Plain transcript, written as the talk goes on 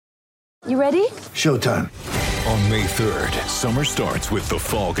You ready? Showtime. On May 3rd, summer starts with The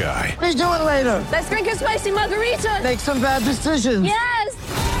Fall Guy. Let's do it later. Let's drink a spicy margarita. Make some bad decisions. Yes!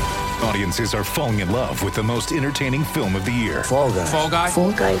 Audiences are falling in love with the most entertaining film of the year. Fall Guy. Fall Guy?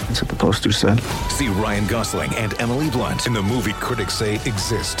 Fall guy. That's what the poster said. See Ryan Gosling and Emily Blunt in the movie critics say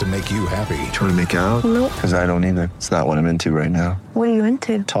exists to make you happy. Trying to make it out? Nope. Because I don't either. It's not what I'm into right now. What are you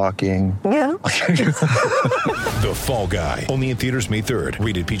into? Talking. Yeah. The Fall Guy. Only in theaters May 3rd.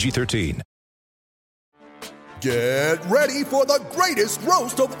 Rated PG-13. Get ready for the greatest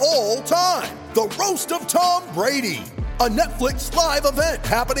roast of all time. The Roast of Tom Brady. A Netflix live event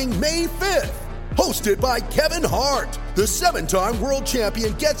happening May 5th. Hosted by Kevin Hart. The 7-time world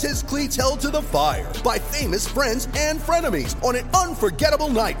champion gets his cleats held to the fire by famous friends and frenemies on an unforgettable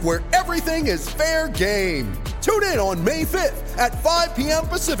night where everything is fair game. Tune in on May 5th at 5 p.m.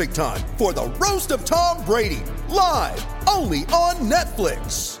 Pacific time for the Roast of Tom Brady. Live only on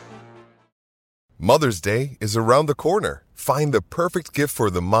Netflix. Mother's Day is around the corner. Find the perfect gift for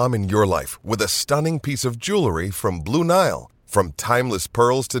the mom in your life with a stunning piece of jewelry from Blue Nile. From timeless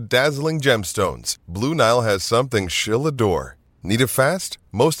pearls to dazzling gemstones, Blue Nile has something she'll adore. Need it fast?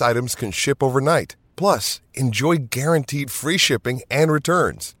 Most items can ship overnight. Plus, enjoy guaranteed free shipping and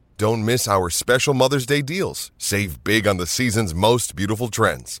returns. Don't miss our special Mother's Day deals. Save big on the season's most beautiful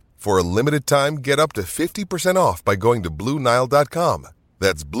trends. For a limited time, get up to 50% off by going to BlueNile.com.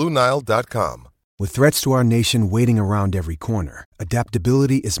 That's BlueNile.com. With threats to our nation waiting around every corner,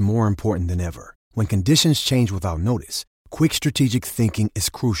 adaptability is more important than ever. When conditions change without notice, quick strategic thinking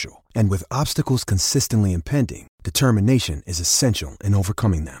is crucial. And with obstacles consistently impending, determination is essential in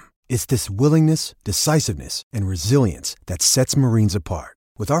overcoming them. It's this willingness, decisiveness, and resilience that sets Marines apart.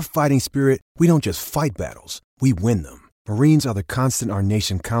 With our fighting spirit, we don't just fight battles, we win them. Marines are the constant our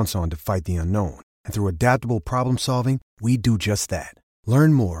nation counts on to fight the unknown. And through adaptable problem solving, we do just that.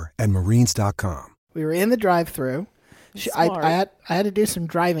 Learn more at marines.com. We were in the drive-thru. I had to do some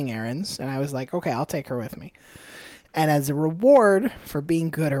driving errands, and I was like, okay, I'll take her with me. And as a reward for being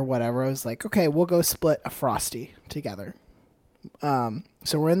good or whatever, I was like, okay, we'll go split a Frosty together. So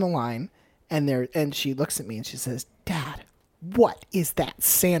we're in the line, and she looks at me and she says, Dad, what is that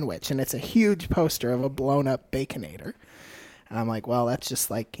sandwich? And it's a huge poster of a blown-up Baconator. And I'm like, well, that's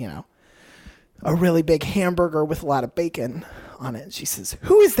just like, a really big hamburger with a lot of bacon on it. And she says,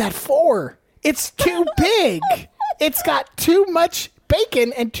 who is that for? It's too big. It's got too much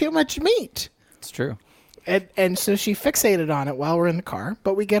bacon and too much meat. It's true. And so she fixated on it while we're in the car.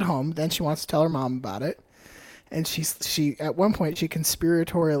 But we get home. Then she wants to tell her mom about it. And she at one point, she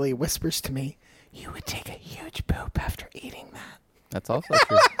conspiratorially whispers to me, you would take a huge poop after eating that. That's also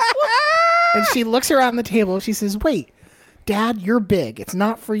true. And she looks around the table. She says, wait, Dad, you're big. It's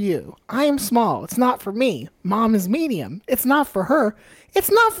not for you. I am small. It's not for me. Mom is medium. It's not for her.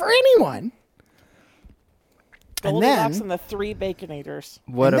 It's not for anyone. Goldilocks and the 3 Baconators.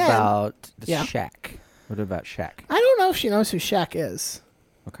 What about Shaq? What about Shaq? I don't know if she knows who Shaq is.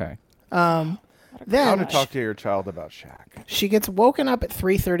 Okay. Then how to talk to your child about Shaq. She gets woken up at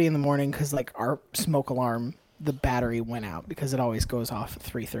 3:30 in the morning because our smoke alarm, the battery went out because it always goes off at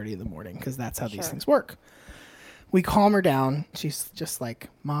 3:30 in the morning because that's how these things work. We calm her down. She's just like,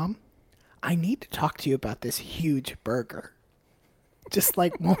 Mom, I need to talk to you about this huge burger. Just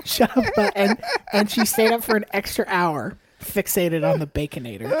like won't shut up. And she stayed up for an extra hour fixated on the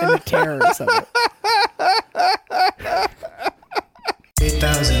Baconator and the terrors of it.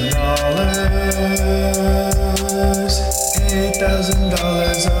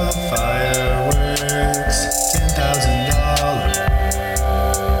 $8,000 of fireworks,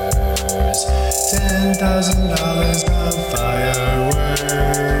 $10,000 of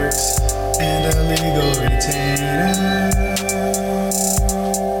fireworks, and a legal retainer.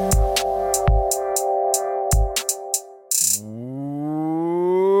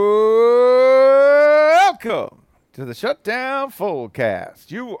 Welcome to the Shutdown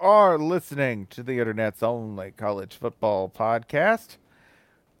Fullcast. You are listening to the internet's only college football podcast.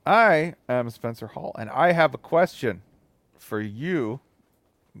 I am Spencer Hall, and I have a question for you,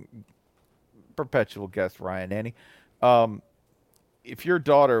 perpetual guest Ryan Annie. If your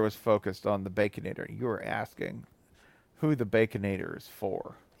daughter was focused on the Baconator, you were asking who the Baconator is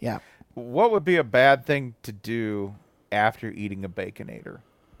for. Yeah. What would be a bad thing to do after eating a Baconator?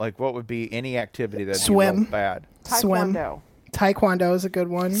 Like, what would be any activity that'd be real bad? Taekwondo. Taekwondo is a good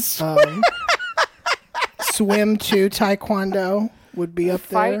one. Swim to Taekwondo would be up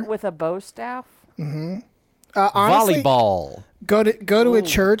there. Fight with a bow staff. Mm-hmm. Honestly, volleyball. Go to a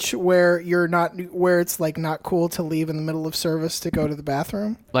church where it's like not cool to leave in the middle of service to go to the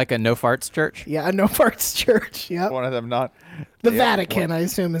bathroom. Like a no farts church? Yeah, a no farts church. Yep. One of them not. The Vatican, I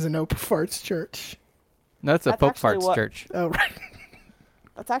assume, is a no farts church. No, that's a Pope farts church. Oh, right.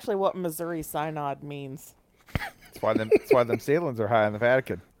 That's actually what Missouri Synod means. That's why them ceilings are high in the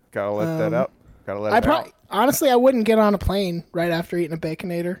Vatican. Gotta let that out. Gotta let it out. Honestly, I wouldn't get on a plane right after eating a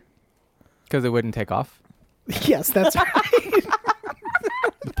Baconator. Because it wouldn't take off? Yes, that's right.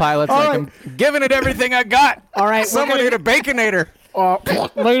 The pilot's I'm giving it everything I got. All right, someone eat a Baconator.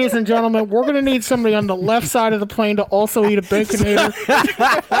 Ladies and gentlemen, we're going to need somebody on the left side of the plane to also eat a Baconator.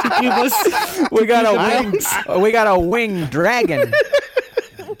 We got a winged dragon.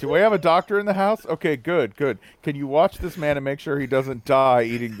 Do we have a doctor in the house? Okay, good. Can you watch this man and make sure he doesn't die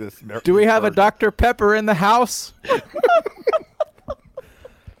eating this? Do we have a Dr. Pepper in the house?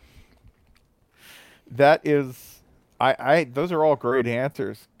 That is, those are all great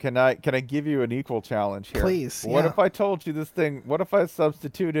answers. Can I give you an equal challenge here? Please. What if I told you this thing? What if I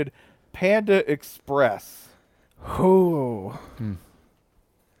substituted Panda Express? Oh.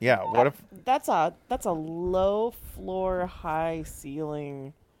 Yeah. What if that's a low floor, high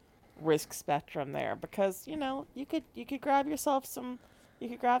ceiling risk spectrum there, because you could grab yourself some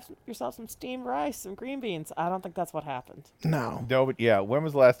steamed rice, some green beans. I don't think that's what happened. No, but yeah. When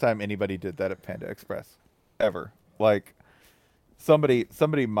was the last time anybody did that at Panda Express? Ever? Like somebody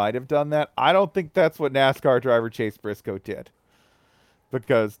might have done that. I don't think that's what NASCAR driver Chase Briscoe did,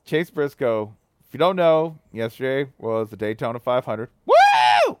 because Chase Briscoe, if you don't know, yesterday was the Daytona 500.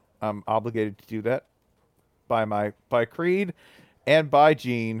 Woo! I'm obligated to do that by creed and by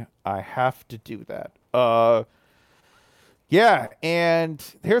gene. I have to do that. Yeah, and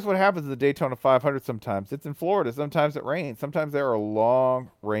here's what happens at the Daytona 500 sometimes. It's in Florida. Sometimes it rains. Sometimes there are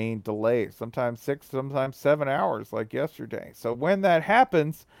long rain delays. Sometimes 6, sometimes 7 hours like yesterday. So when that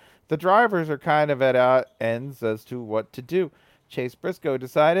happens, the drivers are kind of at ends as to what to do. Chase Briscoe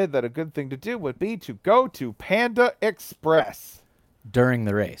decided that a good thing to do would be to go to Panda Express. During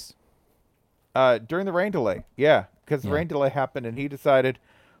the race? During the rain delay, yeah. Because the rain delay happened, and he decided,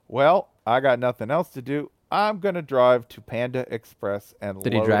 well, I got nothing else to do. I'm going to drive to Panda Express and load up.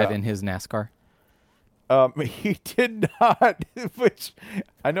 Did he drive in his NASCAR? He did not, which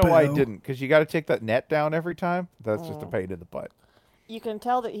I know why he didn't, because you got to take that net down every time. That's just a pain in the butt. You can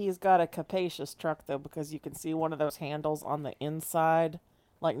tell that he's got a capacious truck, though, because you can see one of those handles on the inside,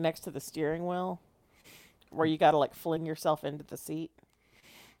 like next to the steering wheel, where you got to like fling yourself into the seat.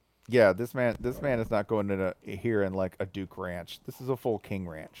 Yeah, this man is not going here in like a Duke Ranch. This is a full King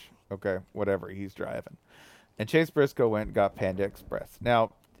Ranch. Okay, whatever he's driving. And Chase Briscoe went and got Panda Express.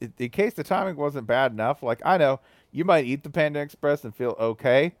 Now, in case the timing wasn't bad enough, like I know you might eat the Panda Express and feel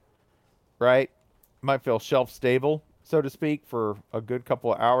okay, right? Might feel shelf stable, so to speak, for a good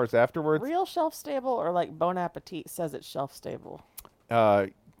couple of hours afterwards. Real shelf stable, or like Bon Appetit says it's shelf stable?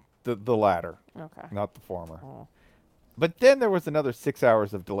 The latter. Okay. Not the former. Oh. But then there was another 6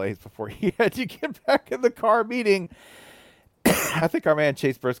 hours of delays before he had to get back in the car, meeting I think our man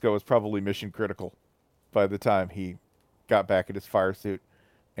Chase Briscoe was probably mission critical by the time he got back in his fire suit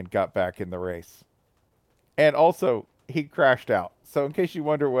and got back in the race. And also, he crashed out. So in case you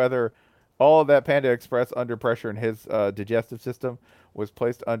wonder whether all of that Panda Express under pressure in his digestive system was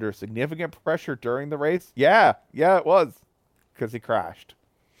placed under significant pressure during the race, yeah, it was, because he crashed.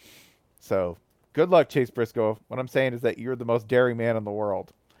 So good luck, Chase Briscoe. What I'm saying is that you're the most daring man in the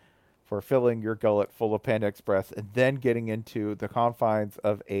world for filling your gullet full of Panda Express and then getting into the confines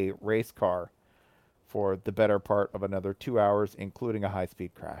of a race car for the better part of another 2 hours, including a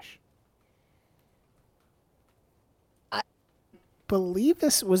high-speed crash. I believe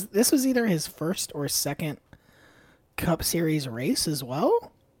this was either his first or second Cup Series race as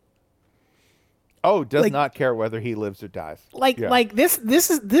well. Oh, does not care whether he lives or dies. Like this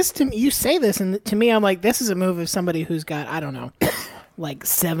is to me, you say this, and to me I'm like, this is a move of somebody who's got, I don't know, like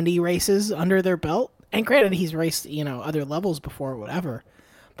 70 races under their belt. And granted, he's raced, other levels before or whatever.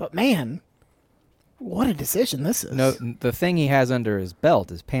 But man, what a decision this is. No, the thing he has under his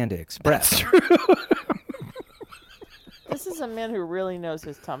belt is Panda Express. That's true. This is a man who really knows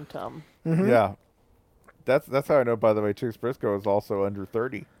his tum-tum. Mm-hmm. Yeah. That's how I know, by the way, Chase Briscoe is also under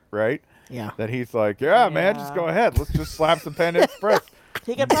 30, right? Yeah. That he's like, man, just go ahead. Let's just slap some Panda Express.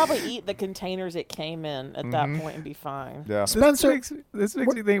 He could probably eat the containers it came in at that point and be fine. Yeah. Spencer, this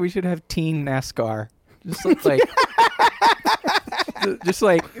makes me think we should have teen NASCAR. Just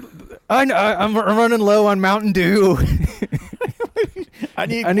like, I'm running low on Mountain Dew. I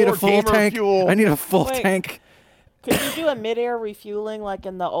need a full tank. Fuel. I need a full tank. Could you do a mid-air refueling like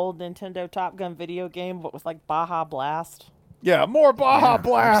in the old Nintendo Top Gun video game, but with like Baja Blast? Yeah, more Baja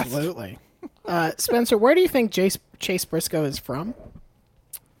Blast. Absolutely. Spencer, where do you think Chase Briscoe is from?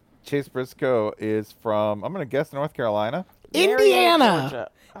 Chase Briscoe is from, I'm going to guess, North Carolina. Indiana.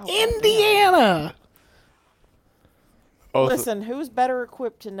 Indiana. Oh, Listen, who's better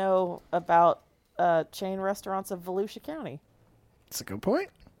equipped to know about chain restaurants of Volusia County? That's a good point.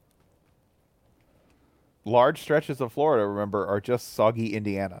 Large stretches of Florida, remember, are just soggy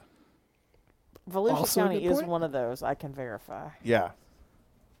Indiana. Volusia Also a County good is point. one of those. I can verify. Yeah.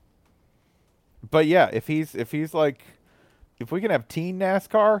 But yeah, if he's like, if we can have teen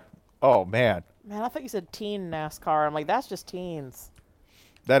NASCAR, oh man. Man, I thought you said teen NASCAR. I'm like, that's just teens.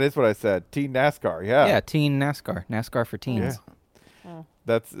 That is what I said. Teen NASCAR, yeah. Yeah, teen NASCAR. NASCAR for teens. Yeah.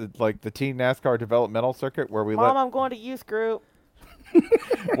 That's like the teen NASCAR developmental circuit where we Mom, I'm going to youth group.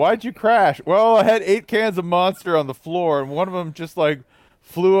 Why'd you crash? Well, I had 8 cans of Monster on the floor, and one of them just like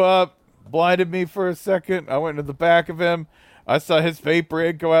flew up, blinded me for a second. I went into the back of him. I saw his vape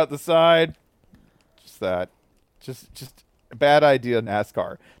rig go out the side. Just that. Just a bad idea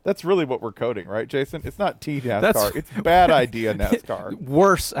NASCAR. That's really what we're coding, right, Jason? It's not teen NASCAR. It's bad idea NASCAR.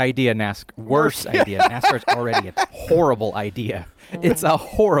 Worse idea NASCAR. Worse idea. NASCAR's already a horrible idea. It's a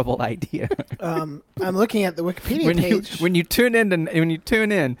horrible idea. I'm looking at the Wikipedia page. When you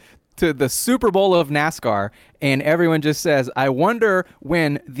tune in to the Super Bowl of NASCAR and everyone just says, I wonder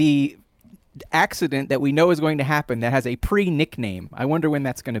when the accident that we know is going to happen that has a pre-nickname, I wonder when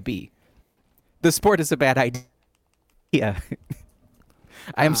that's going to be. The sport is a bad idea.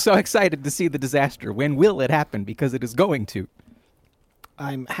 I am so excited to see the disaster. When will it happen? Because it is going to.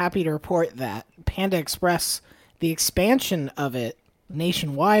 I'm happy to report that Panda Express, the expansion of it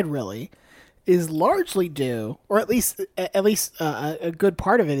nationwide, really, is largely due, or at least a good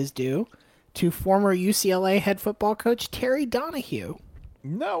part of it is due, to former UCLA head football coach Terry Donahue.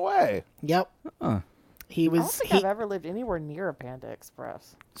 No way. Yep. He was. I don't think I've ever lived anywhere near a Panda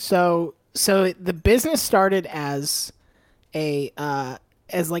Express. So the business started as like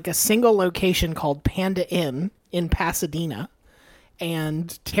a single location called Panda Inn in Pasadena,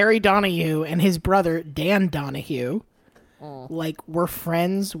 and Terry Donahue and his brother Dan Donahue like were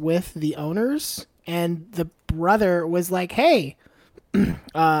friends with the owners, and the brother was like, hey,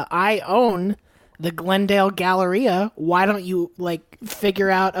 I own the Glendale Galleria, why don't you like figure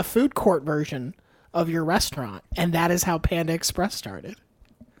out a food court version of your restaurant? And that is how Panda Express started.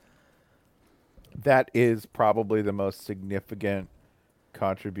 That is probably the most significant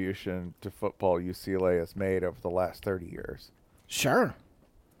contribution to football UCLA has made over the last 30 years. Sure.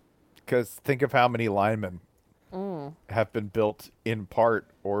 Because think of how many linemen have been built in part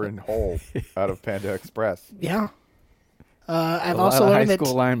or in whole out of Panda Express. Yeah. I've A also lot of learned high that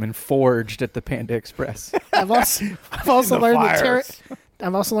school linemen forged at the Panda Express. I've also learned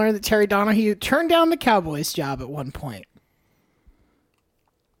that Terry Donahue turned down the Cowboys job at one point.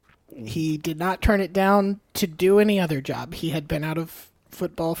 He did not turn it down to do any other job. He had been out of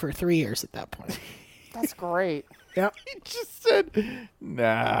football for 3 years at that point. That's great. Yep. He just said,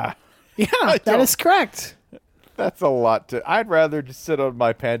 nah. Yeah, that is correct. That's a lot to... I'd rather just sit on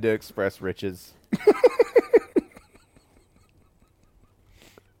my Panda Express riches.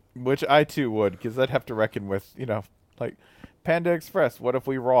 Which I too would, because I'd have to reckon with, like, Panda Express, what if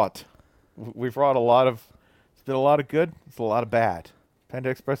we wrought? We've wrought a lot of... It's been a lot of good, it's a lot of bad. Panda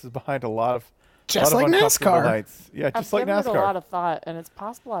Express is behind a lot of... Just like NASCAR. Nights. Yeah, just like NASCAR. I've given it a lot of thought, and it's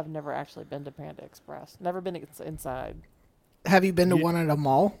possible I've never actually been to Panda Express. Never been inside. Have you been to one at a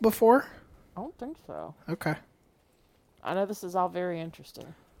mall before? I don't think so. Okay. I know this is all very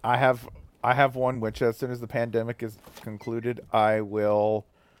interesting. I have one which, as soon as the pandemic is concluded, I will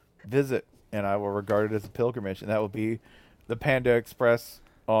visit, and I will regard it as a pilgrimage, and that will be the Panda Express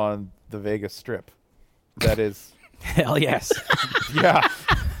on the Vegas Strip. That is... Hell yes. Yeah.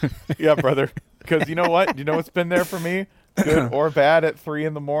 Yeah, brother. Because you know what? Do you know what's been there for me? Good or bad at 3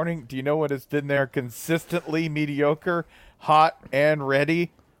 a.m? Do you know what has been there consistently mediocre, hot, and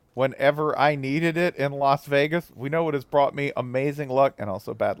ready whenever I needed it in Las Vegas? We know what has brought me amazing luck and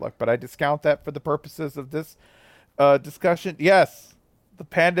also bad luck, but I discount that for the purposes of this discussion. Yes, the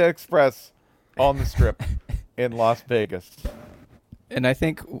Panda Express on the Strip in Las Vegas. And I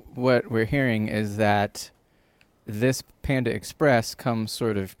think what we're hearing is that this Panda Express comes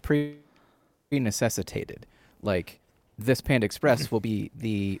sort of pre-necessitated. Like, this Panda Express will be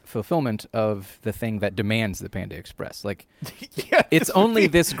the fulfillment of the thing that demands the Panda Express. Like, yeah, it's only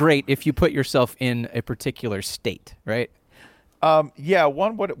this great if you put yourself in a particular state, right? Yeah,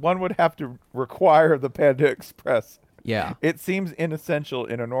 one would have to require the Panda Express. Yeah. It seems inessential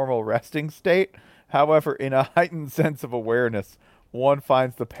in a normal resting state. However, in a heightened sense of awareness, one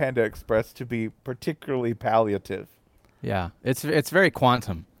finds the Panda Express to be particularly palliative. Yeah, it's very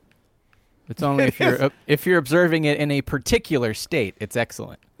quantum. It's only if you're observing it in a particular state, it's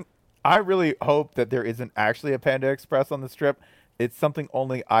excellent. I really hope that there isn't actually a Panda Express on the Strip. It's something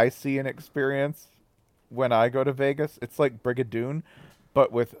only I see and experience when I go to Vegas. It's like Brigadoon,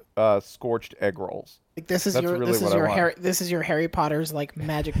 but with scorched egg rolls. Like this is That's your Harry Potter's like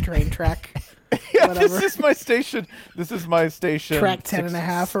magic train track. Yeah, whatever. This is my station. Track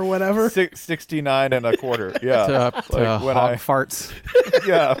 10.5 or whatever. 69 and a quarter. Yeah. to Hog Farts.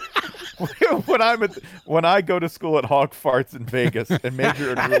 Yeah. When I go to school at Hog Farts in Vegas and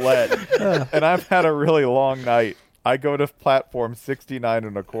major in roulette, and I've had a really long night, I go to platform 69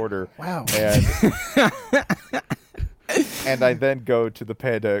 and a quarter. Wow. And I then go to the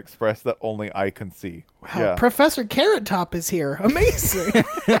Panda Express that only I can see. Wow. Yeah. Professor Carrot Top is here. Amazing.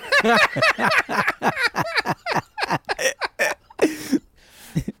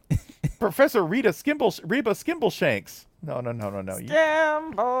 Professor Reba Skimbleshanks. No.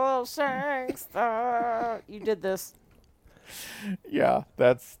 Skimbleshanks. You did this. Yeah,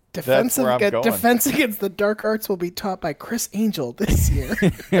 that's Defense where I'm going. Defense Against the Dark Arts will be taught by Chris Angel this year.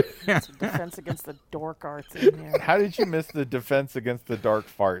 Defense Against the Dork Arts in here. How did you miss the Defense Against the Dark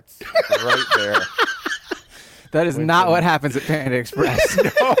Farts? Right there. That is not what happens at Panda Express. No,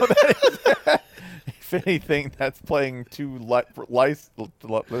 that is, if anything, that's playing too loosely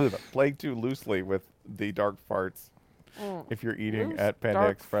with the dark farts. If you're eating at Panda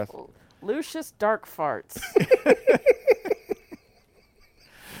Express. Lucius Dark Farts.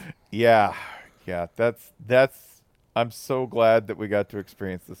 Yeah, that's. I'm so glad that we got to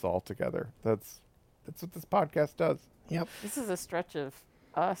experience this all together. That's what this podcast does. Yep. This is a stretch of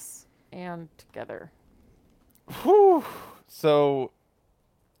us and together. Whew. So,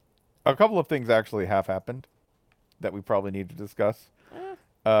 a couple of things actually have happened that we probably need to discuss.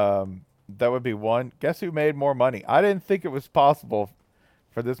 That would be one. Guess who made more money? I didn't think it was possible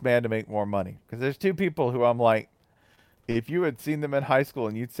for this man to make more money, because there's two people who I'm like, if you had seen them in high school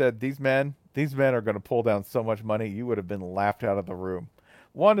and you'd said these men are going to pull down so much money, you would have been laughed out of the room.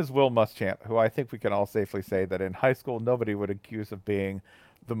 One is Will Muschamp, who I think we can all safely say that in high school nobody would accuse of being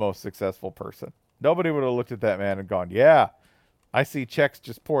the most successful person. Nobody would have looked at that man and gone, "Yeah, I see checks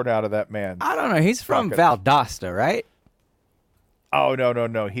just poured out of that man." I don't know. He's from Valdosta, right? Oh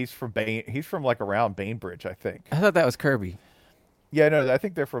no. He's from He's from like around Bainbridge, I think. I thought that was Kirby. Yeah, no, I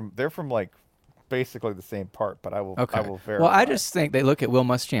think they're from like basically the same part, but I will verify. Well, I just think they look at Will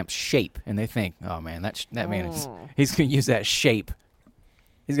Muschamp's shape and they think, "Oh man, that man he's going to use that shape.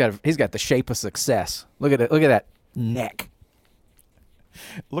 He's got the shape of success. Look at that neck.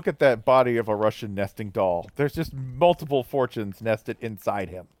 Look at that body of a Russian nesting doll. There's just multiple fortunes nested inside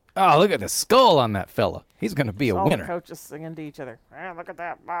him." Oh, look at the skull on that fella. He's going to be a all winner. The coaches singing to each other. "Man, look at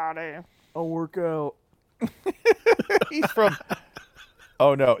that body. I'll work out." He's from.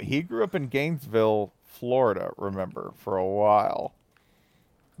 Oh no, he grew up in Gainesville, Florida. Remember, for a while,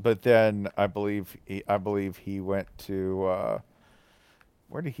 but then I believe he went to.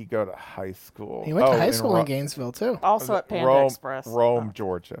 Where did he go to high school? He went to high school in Gainesville too. Also at Panda Express. Rome,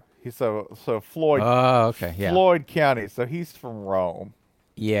 Georgia. He's so Floyd. Oh, okay, yeah. Floyd County. So he's from Rome.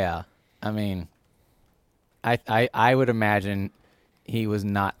 Yeah, I mean, I would imagine he was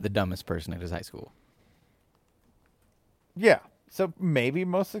not the dumbest person at his high school. Yeah, so maybe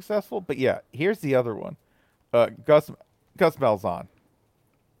most successful, but yeah, here's the other one, Gus Malzahn.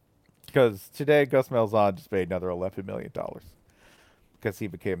 Because today Gus Malzahn just made another $11 million because he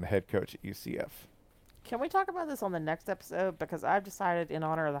became the head coach at UCF. Can we talk about this on the next episode? Because I've decided in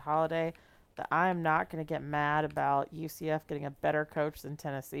honor of the holiday that I am not going to get mad about UCF getting a better coach than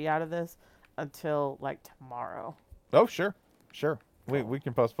Tennessee out of this until like tomorrow. Oh, sure. Cool. We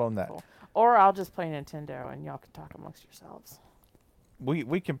can postpone that. Cool. Or I'll just play Nintendo and y'all can talk amongst yourselves.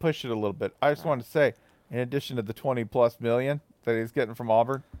 We can push it a little bit. I just want to say, in addition to the $20+ million that he's getting from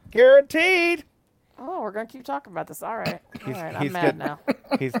Auburn, guaranteed. Oh, we're going to keep talking about this. All right. I'm mad now.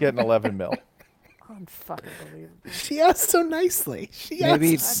 He's getting $11 million. Unfucking She asked so nicely.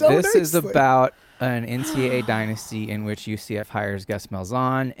 Maybe this is about an NCAA dynasty in which UCF hires Gus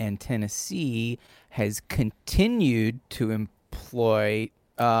Malzahn and Tennessee has continued to employ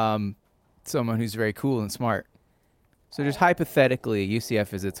someone who's very cool and smart. So just hypothetically,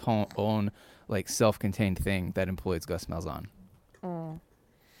 UCF is its own like self-contained thing that employs Gus Malzahn.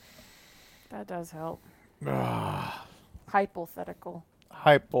 That does help. Hypothetical.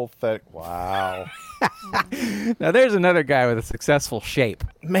 Wow. Now there's another guy with a successful shape.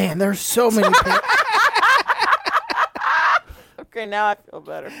 Man, there's so many Okay, now I feel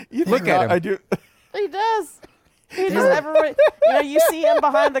better. Look at him. I do. He does. He just everybody, you see him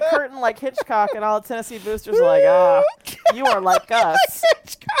behind the curtain like Hitchcock, and all the Tennessee boosters are like, you are like us.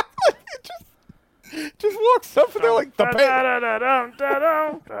 Just walks up and they're like, the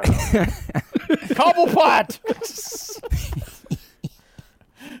Cobblepot.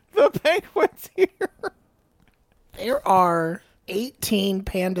 The Penguins here. There are 18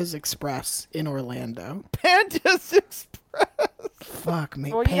 Pandas Express in Orlando. Pandas Express. Fuck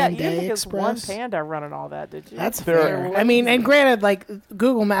me. Well, Panda you didn't think Express. one panda running all that, did you? That's fair. I mean, and granted, like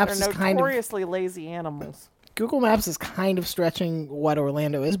Google Maps They're is kind of notoriously lazy animals. Google Maps is kind of stretching what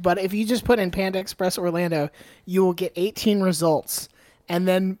Orlando is, but if you just put in Panda Express Orlando, you will get 18 results, and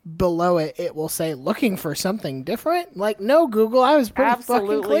then below it, it will say looking for something different. Like, no, Google, I was pretty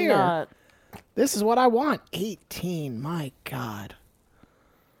fucking clear. Not. This is what I want. 18. My God.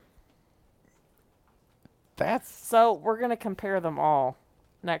 So we're gonna compare them all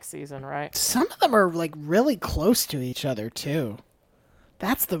next season, right? Some of them are like really close to each other too.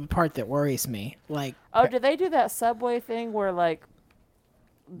 That's the part that worries me. Like, did they do that Subway thing where like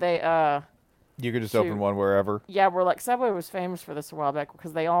they you could just open one wherever. Yeah, where like Subway was famous for this a while back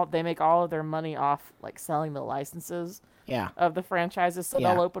because they make all of their money off like selling the licenses. Yeah. Of the franchises, so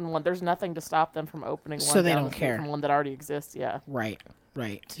Yeah. they'll open one. There's nothing to stop them from opening one. So they down don't the street care. from one that already exists. Yeah. Right.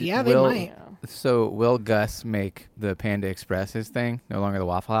 Yeah, they might. So will Gus make the Panda Express his thing? No longer the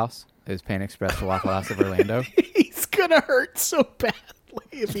Waffle House? Is Panda Express the Waffle House of Orlando? He's gonna hurt so badly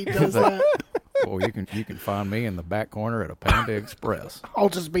if he does that. Well, you can find me in the back corner at a Panda Express. I'll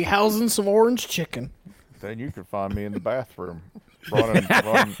just be housing some orange chicken. Then you can find me in the bathroom. running.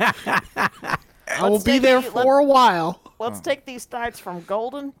 I will be there for a while. Let's take these nights from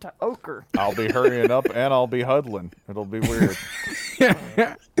golden to ochre. I'll be hurrying up and I'll be huddling. It'll be weird.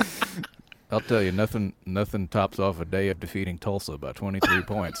 I'll tell you, nothing tops off a day of defeating Tulsa by 23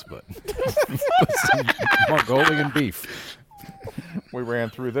 points, but some Mongolian beef. We ran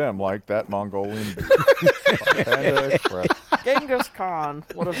through them like that Mongolian beef. Panda Express. Genghis Khan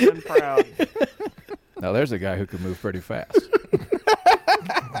would have been proud. Now there's a guy who can move pretty fast.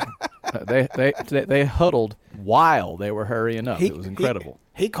 They huddled while they were hurrying up. It was incredible.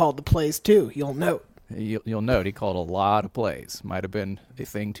 He called the plays too. You'll note. You'll note he called a lot of plays. Might have been a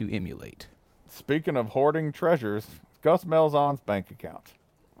thing to emulate. Speaking of hoarding treasures, Gus Malzahn's bank account.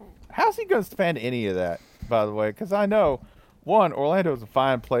 How's he going to spend any of that, by the way? Because I know, one, Orlando is a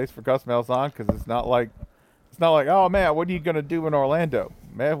fine place for Gus Malzahn because it's not like, oh man, what are you going to do in Orlando?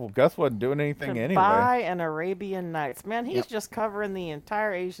 Man, well, Gus wasn't doing anything anyway. Buy an Arabian Nights. Man, he's just covering the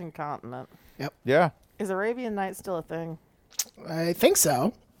entire Asian continent. Yep. Yeah. Is Arabian Nights still a thing? I think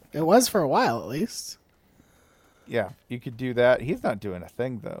so. It was for a while, at least. Yeah, you could do that. He's not doing a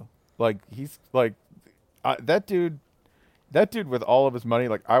thing though. Like he's like that dude with all of his money.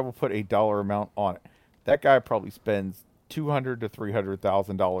 Like I will put a dollar amount on it. That guy probably spends $200,000 to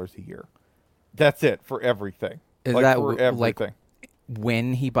 $300,000 a year. That's it for everything. Is like, that for everything? Like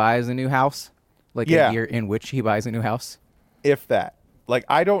when he buys a new house? Like Yeah. a year in which he buys a new house? If that. Like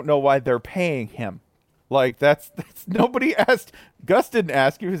I don't know why they're paying him. Like that's nobody asked. Gus didn't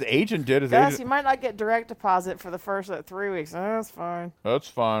ask you. His agent did. Gus, you might not get direct deposit for the first 3 weeks. That's fine. That's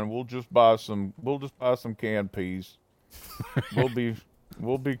fine. We'll just buy some canned peas. We'll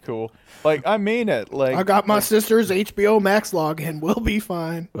be cool. Like I mean it. Like I got my sister's HBO Max login. We'll be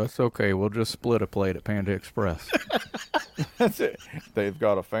fine. That's okay. We'll just split a plate at Panda Express. That's it. They've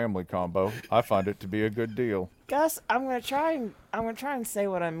got a family combo. I find it to be a good deal. Gus, I'm gonna try and say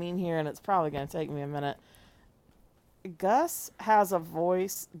what I mean here, and it's probably gonna take me a minute. Gus has a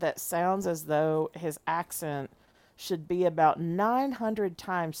voice that sounds as though his accent should be about 900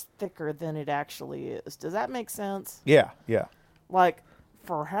 times thicker than it actually is. Does that make sense? Yeah. Like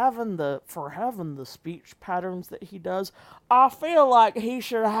for having the speech patterns that he does, I feel like he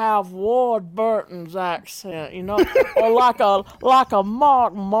should have Ward Burton's accent, or like a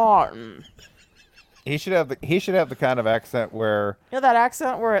Mark Martin. He should have the kind of accent where That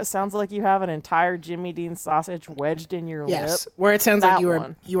accent where it sounds like you have an entire Jimmy Dean sausage wedged in your Yes, lip. where it sounds like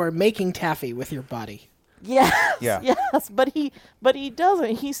That you are making taffy with your body. Yes, Yeah. yes, but he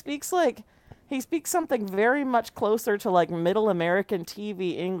doesn't. He speaks something very much closer to like middle American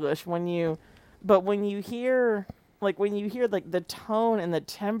TV English when you hear the tone and the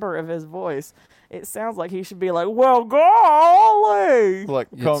timbre of his voice, it sounds like he should be like, well, golly. like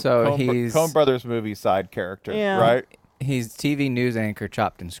So Coen he's- Brothers movie side character, Yeah. right? He's TV news anchor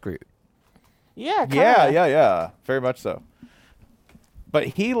chopped and screwed. Yeah, kinda. Yeah, very much so. But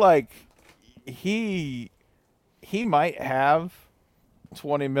he might have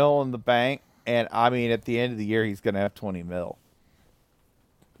 20 mil in the bank, and I mean, at the end of the year, he's gonna have 20 mil.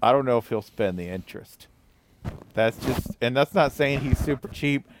 I don't know if he'll spend the interest. And that's not saying he's super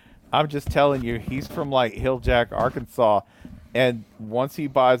cheap. I'm just telling you, he's from like Hilljack, Arkansas, and once he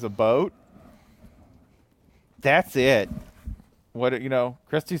buys a boat, that's it.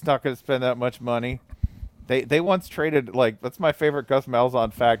 Christie's not going to spend that much money. They once traded, like, that's my favorite Gus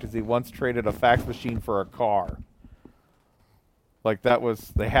Malzahn fact, is he once traded a fax machine for a car. Like,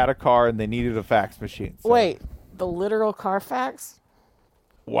 they had a car and they needed a fax machine. So. Wait, the literal Carfax?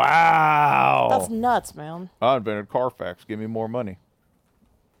 Wow. That's nuts, man. I invented Carfax. Give me more money.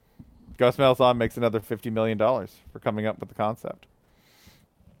 Gus Malzahn makes another $50 million for coming up with the concept.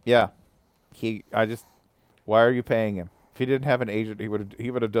 Yeah. Why are you paying him? If he didn't have an agent, he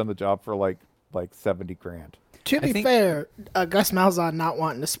would have done the job for like $70,000. To be fair, Gus Malzahn not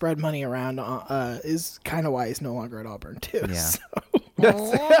wanting to spread money around is kind of why he's no longer at Auburn too. Yeah.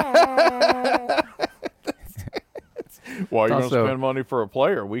 Why are you going to spend money for a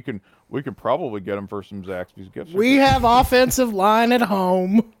player? We can probably get him for some Zaxby's gifts. We have offensive line at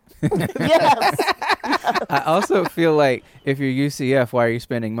home. Yes. I also feel like if you're UCF, why are you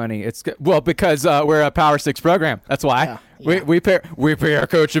spending money? Because we're a Power 6 program. That's why. Yeah. We pay our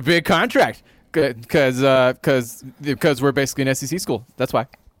coach a big contract because we're basically an SEC school. That's why.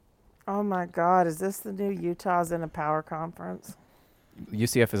 Oh my God! Is this the new Utah's in a power conference?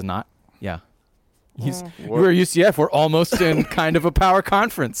 UCF is not. Yeah. We're UCF. We're almost in kind of a power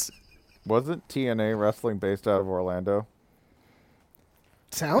conference. Wasn't TNA Wrestling based out of Orlando?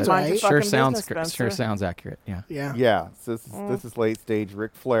 Sounds right. Sure sounds accurate. Yeah. Yeah. Yeah. So this is late stage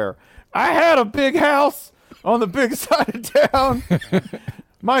Ric Flair. I had a big house on the big side of town.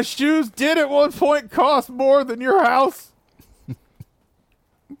 My shoes did at one point cost more than your house.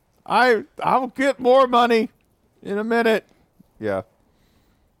 I'll get more money in a minute. Yeah.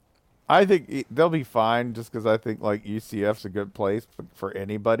 I think they'll be fine just because I think like UCF's a good place for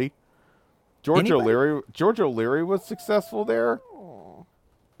anybody. George O'Leary was successful there.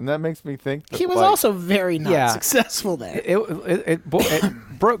 And that makes me think that, he was also very not successful there. It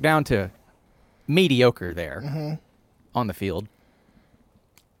broke down to mediocre there on the field.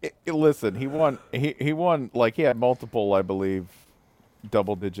 Listen, he won. He won, like, he had multiple, I believe,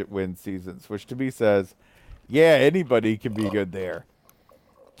 double-digit win seasons, which to me says, yeah, anybody can be good there.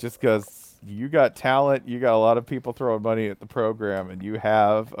 Just because you got talent, you got a lot of people throwing money at the program, and you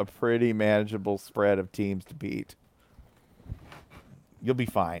have a pretty manageable spread of teams to beat. You'll be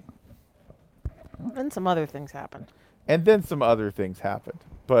fine. And some other things happened.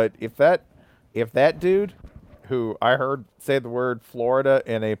 But if that dude, who I heard say the word Florida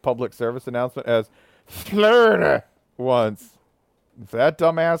in a public service announcement as Florida once, if that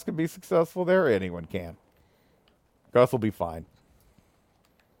dumbass can be successful there, anyone can. Gus will be fine.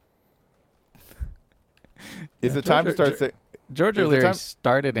 Is it time to start saying... George O'Leary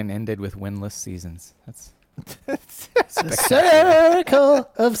started and ended with winless seasons. That's... It's a circle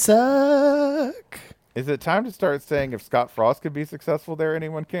of suck. Is it time to start saying if Scott Frost could be successful there,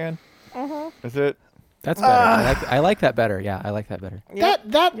 anyone can? Is it? That's better. I like that better. Yeah, I like that better.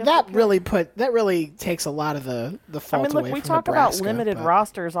 That really takes a lot of the fault away from Nebraska. We talk about limited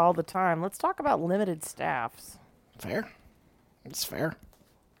rosters all the time. Let's talk about limited staffs. Fair. It's fair.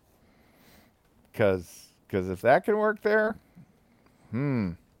 Because if that can work there,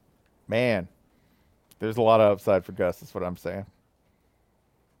 man, there's a lot of upside for Gus. That's what I'm saying.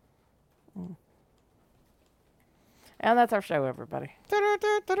 And that's our show, everybody.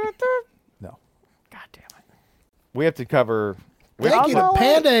 No. God damn it. We have to cover... Thank you to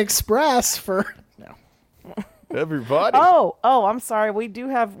Panda Express for... No. Everybody. Oh, I'm sorry. We do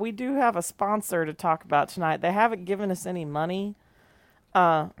have a sponsor to talk about tonight. They haven't given us any money,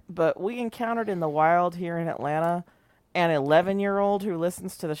 but we encountered in the wild here in Atlanta an 11-year-old who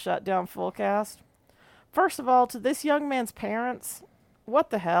listens to the Shutdown Fullcast. First of all, to this young man's parents, what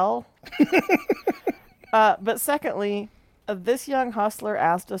the hell? But secondly, this young hustler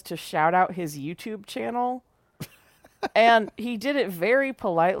asked us to shout out his YouTube channel. And he did it very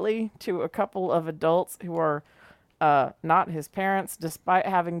politely to a couple of adults who are not his parents, despite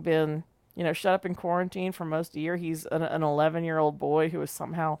having been, shut up in quarantine for most of the year. He's an 11-year-old boy who is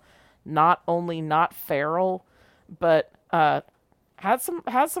somehow not only not feral, but had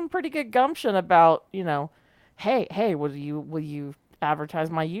some pretty good gumption about, hey, will you advertise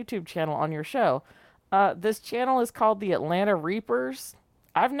my YouTube channel on your show? This channel is called the Atlanta Reapers.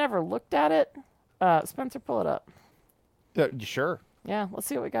 I've never looked at it. Spencer, pull it up. Sure. Yeah, let's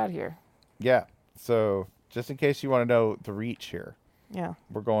see what we got here. Yeah. So just in case you want to know the reach here. Yeah.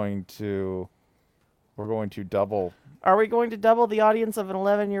 We're going to double. Are we going to double the audience of an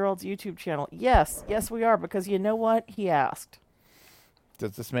 11-year-old's YouTube channel? Yes, we are, because you know what? He asked.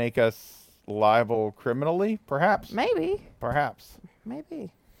 Does this make us liable criminally? Perhaps. Maybe. Perhaps.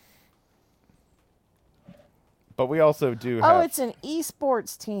 Maybe. But we also do Oh, have... it's an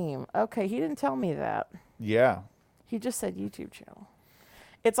esports team. Okay, he didn't tell me that. Yeah. He just said YouTube channel.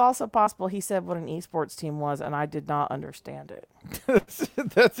 It's also possible he said what an esports team was, and I did not understand it.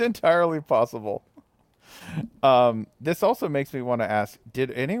 That's entirely possible. This also makes me want to ask,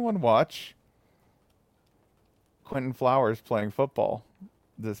 did anyone watch Quentin Flowers playing football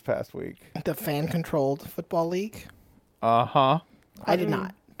this past week? The fan-controlled football league? Uh-huh. I did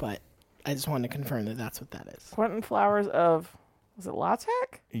not, but I just wanted to confirm that that's what that is. Quentin Flowers of, was it La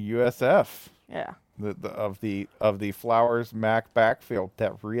Tech? USF. Yeah. Of the Flowers Mac backfield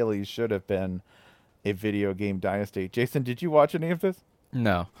that really should have been a video game dynasty. Jason, did you watch any of this?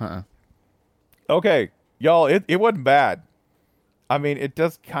 No. Okay, y'all, it wasn't bad. I mean, it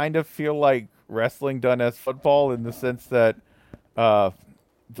does kind of feel like wrestling done as football in the sense that the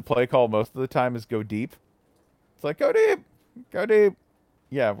play call most of the time is go deep. It's like, go deep, go deep.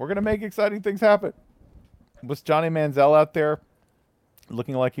 Yeah, we're going to make exciting things happen. Was Johnny Manziel out there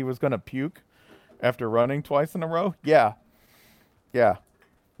looking like he was going to puke after running twice in a row? Yeah. Yeah.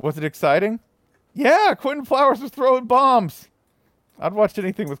 Was it exciting? Yeah, Quentin Flowers was throwing bombs. I'd watch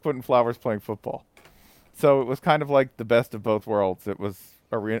anything with Quentin Flowers playing football. So it was kind of like the best of both worlds. It was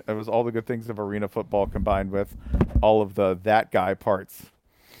all the good things of arena football combined with all of the that guy parts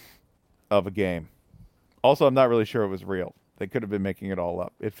of a game. Also, I'm not really sure it was real. They could have been making it all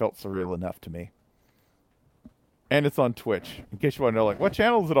up. It felt surreal enough to me. And it's on Twitch. In case you want to know, like, what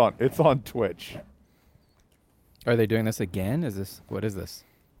channel is it on? It's on Twitch. Are they doing this again? What is this?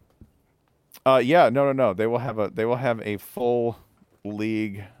 Yeah, no. They will have a full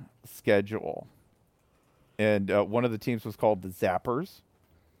league schedule. And one of the teams was called the Zappers.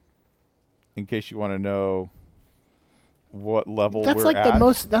 In case you want to know what level That's we're like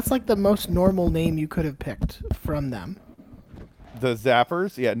at. That's like the most normal name you could have picked from them. The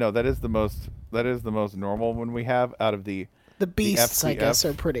Zappers? Yeah, no, that is the most normal one we have out of the Beasts, the I guess,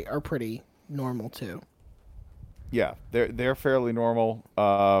 are pretty normal too. Yeah, they're fairly normal.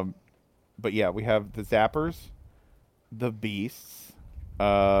 But yeah, we have the Zappers, the Beasts,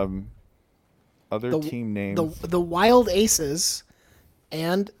 other team names. The Wild Aces,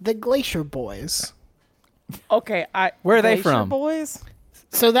 and the Glacier Boys. Okay, where are they Glacier from? Boys?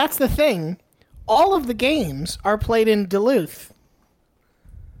 So that's the thing. All of the games are played in Duluth,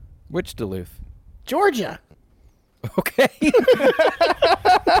 Which Duluth? Georgia. Okay. We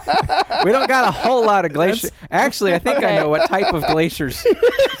don't got a whole lot of glaciers. Actually, I think I know what type of glaciers.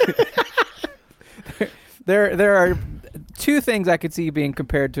 There are two things I could see being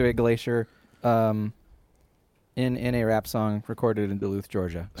compared to a glacier in a rap song recorded in Duluth,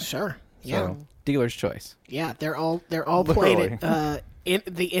 Georgia. Sure. Yeah. So, dealer's choice. Yeah, they're all played at in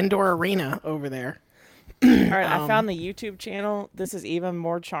the indoor arena over there. All right, I found the YouTube channel. This is even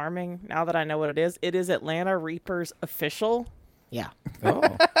more charming now that I know what it is. It is Atlanta Reapers Official. Yeah. Oh.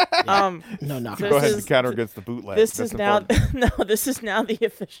 No. Go ahead and counter against the bootleg. This is now this is now the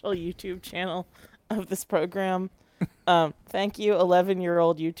official YouTube channel of this program. Thank you,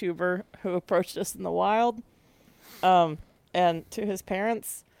 11-year-old YouTuber who approached us in the wild. And to his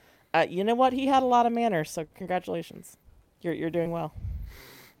parents, you know what? He had a lot of manners, so congratulations. You're doing well.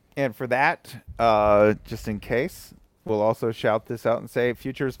 And for that, just in case, we'll also shout this out and say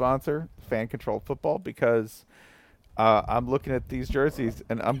future sponsor, Fan Controlled Football, because I'm looking at these jerseys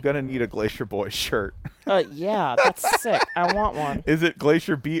and I'm going to need a Glacier Boys shirt. Yeah, that's sick. I want one. Is it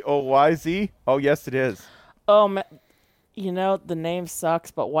Glacier BOYZ? Oh, yes, it is. Oh, you know, the name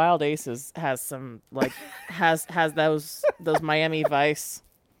sucks, but Wild Aces has some, like, has those Miami Vice.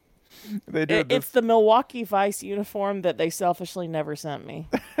 They do. It's the Milwaukee Vice uniform that they selfishly never sent me.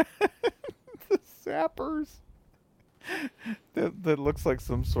 The Zappers. That looks like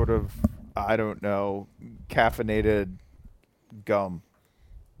some sort of, I don't know, caffeinated gum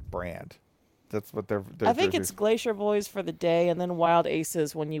brand. That's what they're. I think it's Glacier Boys for the day, and then Wild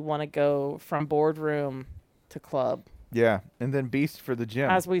Aces when you want to go from boardroom to club. Yeah, and then Beast for the gym.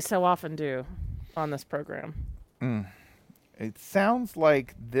 As we so often do on this program. It sounds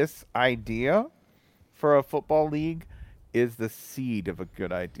like this idea for a football league is the seed of a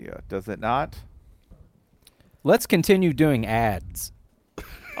good idea, does it not? Let's continue doing ads.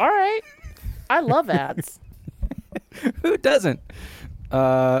 All right. I love ads. Who doesn't?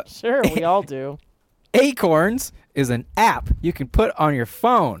 Sure, we all do. Acorns is an app you can put on your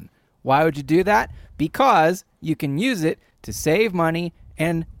phone. Why would you do that? Because you can use it to save money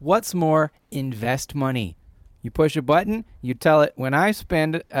and, what's more, invest money. You push a button, you tell it, when I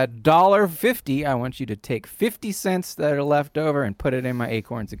spend $1.50, I want you to take 50 cents that are left over and put it in my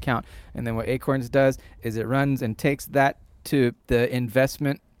Acorns account. And then what Acorns does is it runs and takes that to the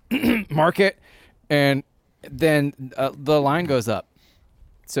investment market, and then the line goes up.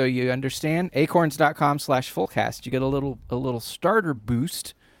 So you understand? Acorns.com/fullcast. You get a little starter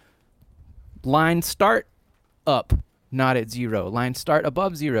boost. Line start up, not at 0. Line start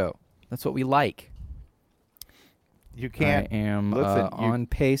above 0. That's what we like. You can't. I am on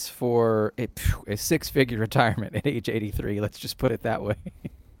pace for a 6-figure retirement at age 83. Let's just put it that way.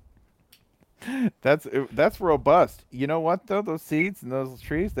 That's robust. You know what, though? Those seeds and those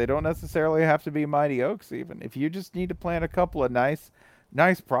trees, they don't necessarily have to be mighty oaks even. If you just need to plant a couple of nice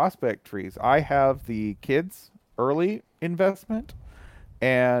prospect trees. I have the kids early investment,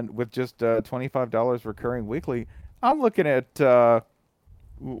 and with just $25 recurring weekly, I'm looking at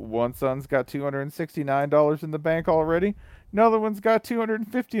one son's got $269 in the bank already. Another one's got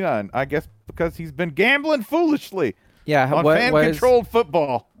 $259. I guess because he's been gambling foolishly. Yeah, on fan-controlled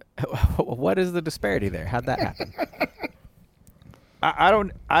football. What is the disparity there? How'd that happen? I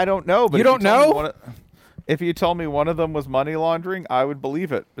don't know. But you don't know? If you told me one of them was money laundering, I would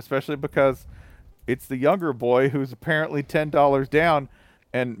believe it, especially because it's the younger boy who's apparently $10 down,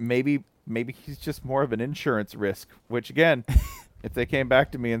 and maybe he's just more of an insurance risk, which, again, if they came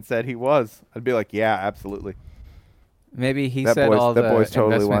back to me and said he was, I'd be like, yeah, absolutely. Maybe he said all the boy's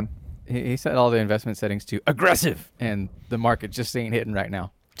totally won. He set all the investment settings to aggressive, and the market just ain't hitting right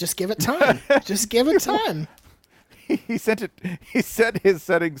now. Just give it time. Just give it time. He set his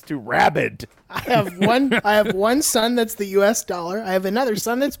settings to rabid. I have one son that's the US dollar. I have another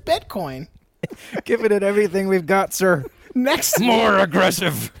son that's Bitcoin. Giving it everything we've got, sir. More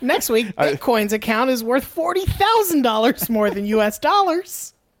aggressive. Next week, Bitcoin's account is worth $40,000 more than US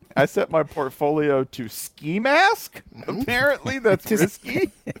dollars. I set my portfolio to ski mask. Apparently, that's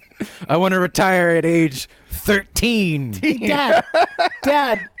risky. I want to retire at age 13.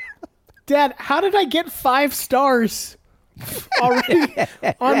 Dad, how did I get 5 stars already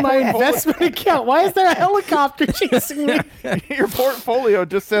on my investment account? Why is there a helicopter chasing me? Your portfolio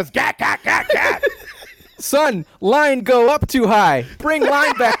just says, gat, gat, gat, gat. Son, line go up too high. Bring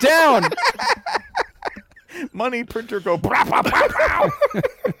line back down. Money printer go, brah, brah, brah, brah.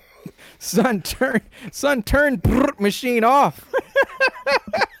 Son, turn machine off.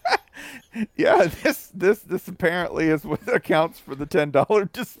 Yeah, this apparently is what accounts for the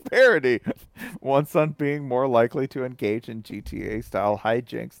 $10 disparity. One son being more likely to engage in GTA-style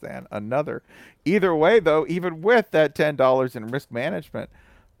hijinks than another. Either way, though, even with that $10 in risk management,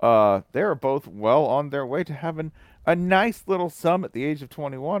 they are both well on their way to having a nice little sum at the age of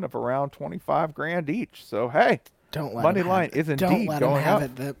 21 of around $25,000 each. So, hey, don't let Moneyline is indeed going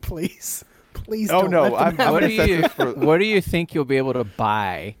up. Please. Oh, no. What do you think you'll be able to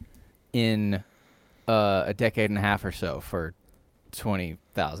buy in a decade and a half or so for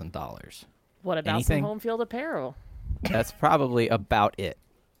 $20,000? What about some home field apparel? That's probably about it.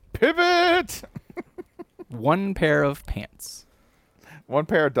 Pivot! One pair of pants. One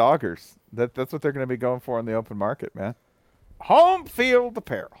pair of doggers. That's what they're going to be going for in the open market, man. Home field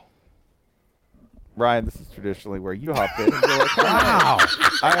apparel. Ryan, this is traditionally where you hop in and you're like, wow.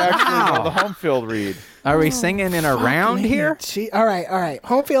 I actually know the home field read. Are we singing in a round here? All right.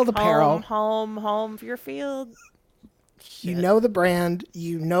 Home field apparel. Home for your field. You know the brand.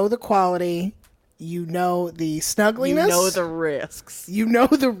 You know the quality. You know the snuggliness. You know the risks. You know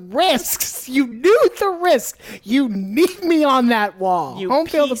the risks. You knew the risk. You need me on that wall. You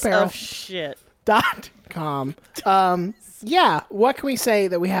Homefieldapparel. of shit. .com. Yeah, what can we say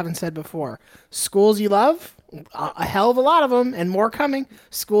that we haven't said before? Schools you love, a hell of a lot of them, and more coming.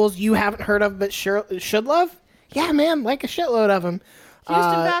 Schools you haven't heard of but should love? Yeah, man, like a shitload of them.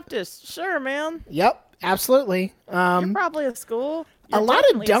 Houston Baptist, sure, man. Yep, absolutely. You're probably a school. You're a lot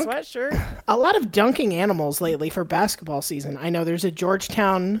of sweatshirt. A lot of dunking animals lately for basketball season. I know there's a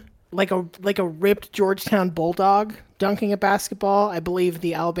Georgetown, like a ripped Georgetown Bulldog dunking a basketball. I believe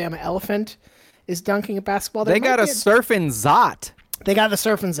the Alabama Elephant is dunking a basketball. They got a Surfin' Zot. They got the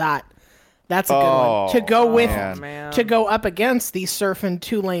Surfin' Zot. That's a good one to go up against the Surfin'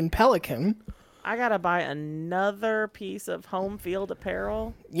 Tulane Pelican. I gotta buy another piece of home field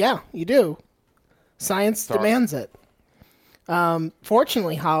apparel. Yeah, you do. Science demands it.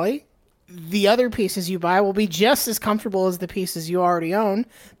 Fortunately, Holly, the other pieces you buy will be just as comfortable as the pieces you already own.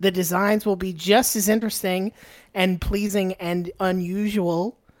 The designs will be just as interesting and pleasing and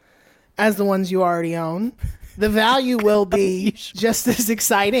unusual as the ones you already own. The value will be just as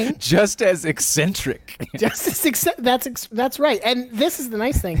exciting. Just as eccentric. That's right. And this is the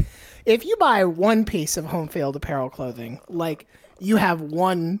nice thing. if you buy one piece of home field apparel clothing, like you have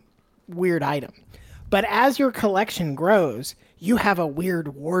one weird item. But as your collection grows, you have a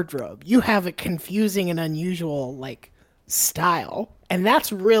weird wardrobe. You have a confusing and unusual like style. And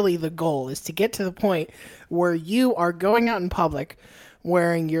that's really the goal, is to get to the point where you are going out in public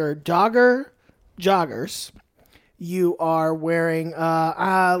wearing your joggers. You are wearing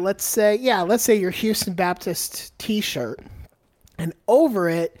let's say your Houston Baptist t-shirt. And over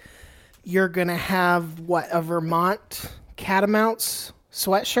it, you're going to have a Vermont Catamounts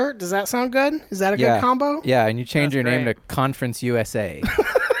sweatshirt. Does that sound good? Is that a good combo? Yeah, and you change your name to Conference USA.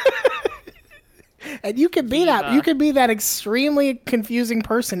 And you can be that. You can be that extremely confusing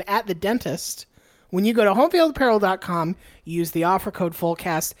person at the dentist. When you go to homefieldapparel.com, use the offer code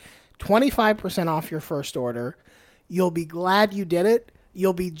FULLCAST, 25% off your first order. You'll be glad you did it.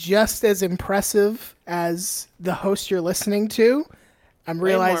 You'll be just as impressive as the host you're listening to. I'm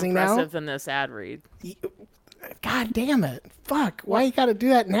realizing now. Way more now. impressive than this ad read. God damn it. Fuck. Why you got to do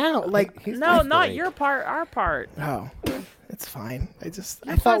that now? Like, no, not your part, our part. Oh, it's fine.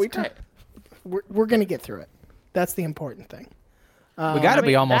 I thought we're going to get through it. That's the important thing. We got to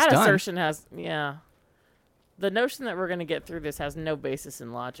be almost that done. Assertion has, the notion that we're going to get through this has no basis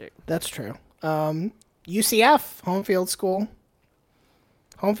in logic. That's true. UCF, home field school.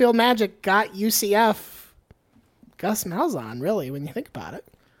 Home field magic got UCF. Gus Malzahn, really, when you think about it.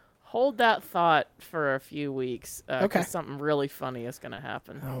 Hold that thought for a few weeks. Okay. 'Cause something really funny is going to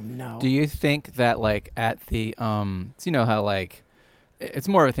happen. Oh, no. Do you think that, like, at the, so you know how, like, it's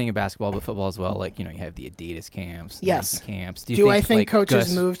more of a thing in basketball, but football as well. Like, you know, you have the Adidas camps, the yes, Nike camps. I think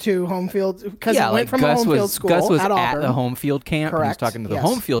coaches move to home field because it went from Gus a home field school Gus was at Auburn. the home field camp. Correct. He was talking to the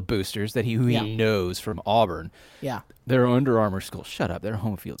home field boosters who he knows from Auburn. Yeah, they're Under Armour school. Shut up, they're a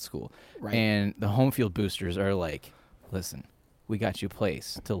home field school. Right. And the home field boosters are like, listen, we got you a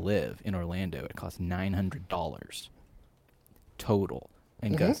place to live in Orlando. It costs $900 total.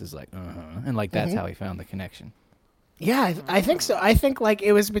 And Gus is like, and like that's how he found the connection. Yeah, I think so. I think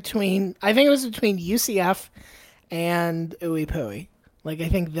it was between UCF and Ooey Pooey. Like, I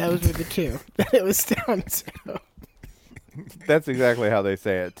think those were the two that it was down to. That's exactly how they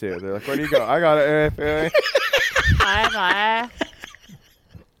say it too. They're like, "Where do you go?" I got it. Bye.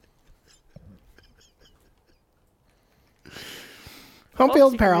 Home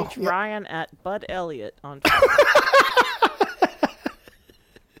field apparel. Reach Ryan at Bud Elliott on Twitter.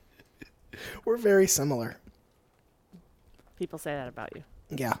 We're very similar. People say that about you.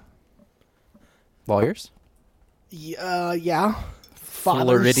 Yeah. Lawyers? Yeah.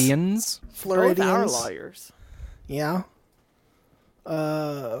 Floridians? Both our lawyers. Yeah.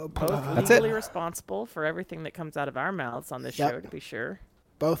 Both legally responsible for everything that comes out of our mouths on this show, to be sure.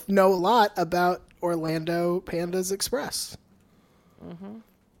 Both know a lot about Orlando Pandas Express. Mm-hmm.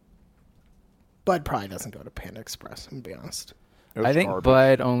 Bud probably doesn't go to Panda Express, I'm going to be honest. I think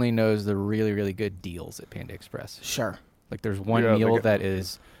Bud only knows the really, really good deals at Panda Express. Sure. Like there's one meal that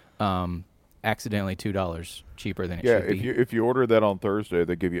is accidentally $2 cheaper than it should be. Yeah, if you order that on Thursday,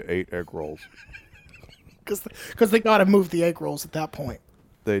 they give you 8 egg rolls. Because they got to move the egg rolls at that point.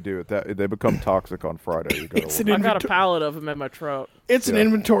 They do. They become toxic on Friday. I got a pallet of them in my truck. It's an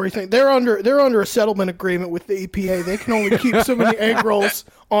inventory thing. They're under a settlement agreement with the EPA. They can only keep so many egg rolls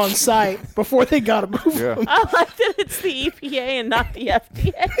on site before they got to move them. I like that it's the EPA and not the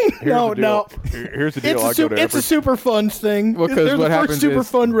FDA. No. Here's the deal. It's a super fun thing. Well, they're what the happens first super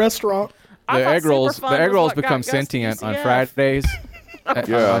fun restaurant. The egg rolls become sentient on Fridays.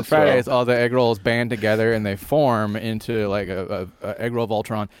 On Fridays, all the egg rolls band together and they form into like a egg roll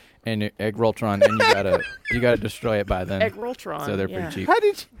Voltron and egg Rolltron, and you gotta destroy it by then. Egg Rolltron. So they're pretty cheap. How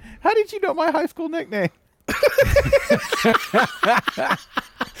did you know my high school nickname?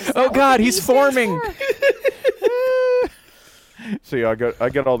 Oh God, he's forming. See, I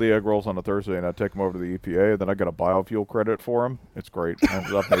get all the egg rolls on a Thursday, and I take them over to the EPA, and then I get a biofuel credit for them. It's great.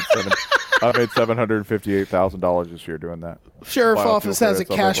 I've made $758,000 this year doing that. Sheriff office has a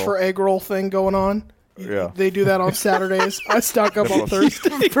cash for egg roll thing going on. Yeah, they do that on Saturdays. I stock up on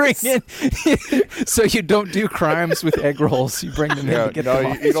Thursdays. Bring in, so you don't do crimes with egg rolls. You bring them in to get them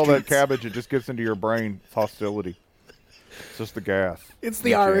off you eat all that cabbage. It just gets into your brain. It's hostility. It's just the gas. It's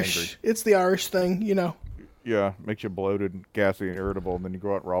the Irish. It's the Irish thing, you know. Yeah, makes you bloated, and gassy, and irritable, and then you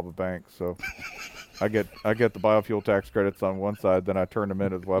go out and rob a bank. So, I get the biofuel tax credits on one side, then I turn them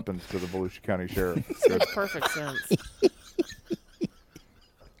in as weapons to the Volusia County Sheriff. Makes perfect sense.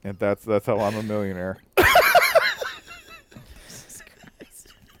 And that's how I'm a millionaire. Jesus Christ.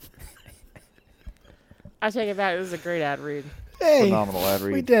 I take it back. This is a great ad read. Hey, phenomenal ad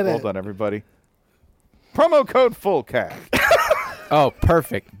read. We did it. Well done, everybody. Promo code FULLCAST. Oh,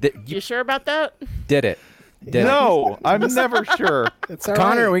 perfect. You sure about that? Did it. Did No, I'm never sure. It's all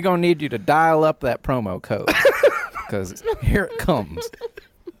Connor, right. we're going to need you to dial up that promo code. Because here it comes.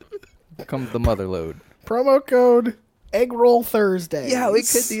 Here comes the mother load. Promo code Egg Roll Thursday. Yeah, we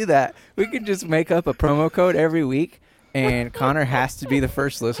could do that. We could just make up a promo code every week, and Connor has to be the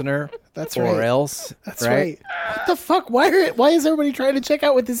first listener. That's or right. else. That's right. What the fuck? Why is everybody trying to check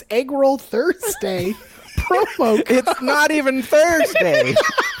out with this Egg Roll Thursday promo code? It's not even Thursday.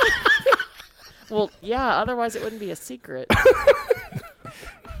 Well, yeah. Otherwise, it wouldn't be a secret.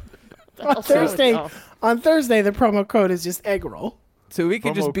 on Thursday, the promo code is just Egg Roll. So we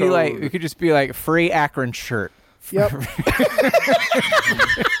could Promo just be code. like, free Akron shirt. Yep.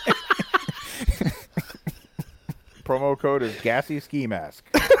 Promo code is Gassy Ski Mask.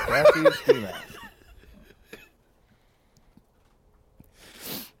 Gassy Ski Mask.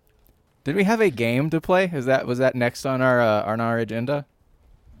 Did we have a game to play? Was that next on our agenda?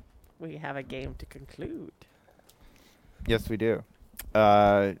 We have a game to conclude. Yes, we do.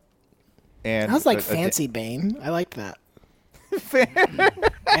 And That was like Fancy Bane. I liked that.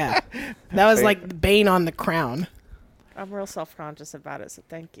 Yeah. That was like Bane on the crown. I'm real self-conscious about it, so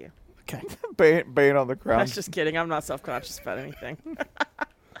thank you. Okay. Bane on the I crown. was just kidding. I'm not self-conscious about anything.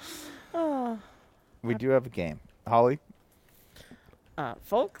 We do have a game. Holly?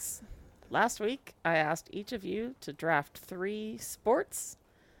 Folks, last week I asked each of you to draft 3 sports,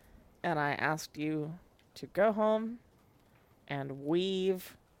 and I asked you to go home and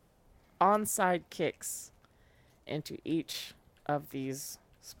weave onside kicks into each of these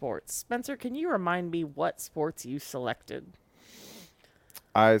sports. Spencer, can you remind me what sports you selected?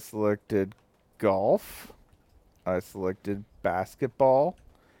 I selected golf. I selected basketball.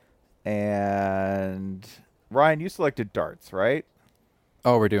 And Ryan, you selected darts, right?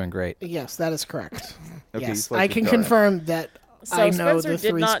 Oh, we're doing great. Yes, that is correct. Okay, you yes, selected I can darts. confirm that So I know Spencer the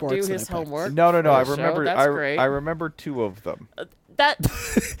did 3 not sports do that his I picked. homework. No. for the I show. remember. That's great. I remember 2 of them.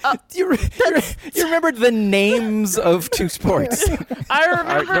 You remembered the names of 2 sports. I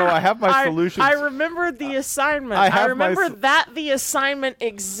remember. No, I have my solutions. I remember the assignment. I I, have my remember that the assignment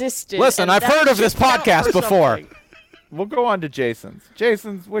existed. Listen, and I've that heard of this should count podcast for before. something. We'll go on to Jason's.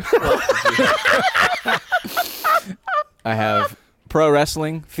 Jason's, which sport did you have? I have pro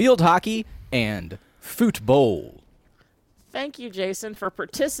wrestling, field hockey, and football. Thank you, Jason, for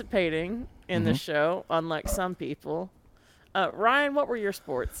participating in the show, unlike some people. Ryan, what were your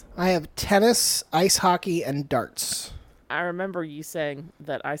sports? I have tennis, ice hockey, and darts. I remember you saying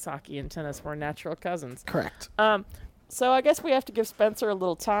that ice hockey and tennis were natural cousins. Correct. So I guess we have to give Spencer a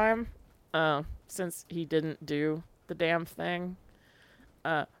little time, since he didn't do the damn thing.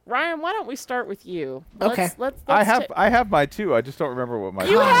 Ryan, why don't we start with you? Okay. Let's I have my 2. I just don't remember what my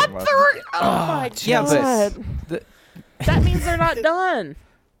You third had one was. 3. Oh my god. Yeah, but That means they're not done.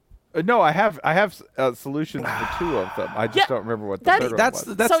 No, I have solutions for 2 of them. I just don't remember what the third one that's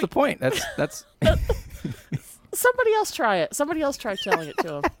was. that's So- the point. That's Somebody else try it. Somebody else try telling it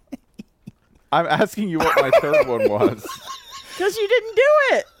to him. I'm asking you what my third one was. Because you didn't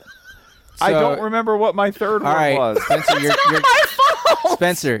do it. I So- don't remember what my third all one right, was. Spencer. You're My fault.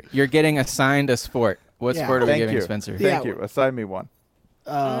 Spencer. You're getting assigned a sport. What Yeah. sport are we Thank giving you. Spencer? Yeah. Thank you. Assign me one.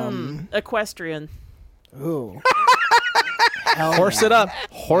 Equestrian. Ooh. Horse it up.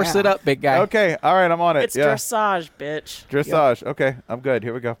 Horse it up, big guy. Okay. All right. I'm on it. It's yeah. dressage, bitch. Dressage. Okay. I'm good.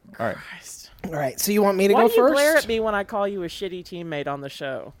 Here we go. All right. All right, so you want me to Why go do you first? glare at me when I call you a shitty teammate on the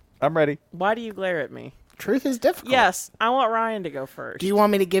show? I'm ready. Why do you glare at me? Truth is difficult. Yes, I want Ryan to go first. Do you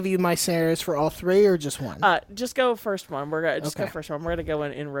want me to give you my scenarios for all 3 or just one? Just go first one. We're gonna go Okay. first one. We're gonna go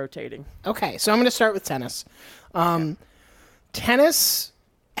in rotating. Okay, so I'm going to start with tennis. Tennis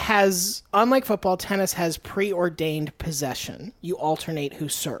has, unlike football, tennis has preordained possession. You alternate who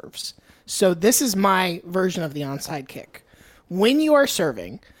serves. So this is my version of the onside kick. When you are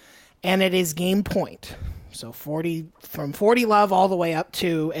serving, and it is game point, so 40 from 40 love all the way up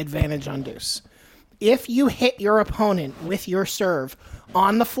to advantage on deuce. If you hit your opponent with your serve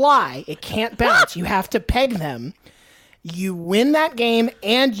on the fly, it can't bounce. You have to peg them. You win that game,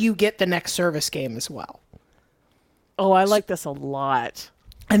 and you get the next service game as well. Oh, I like this a lot.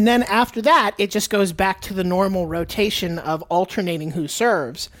 And then after that, it just goes back to the normal rotation of alternating who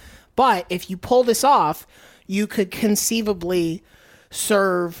serves. But if you pull this off, you could conceivably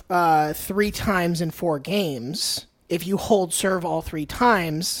serve 3 times in 4 games. If you hold serve all 3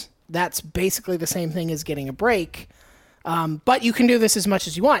 times, that's basically the same thing as getting a break. But you can do this as much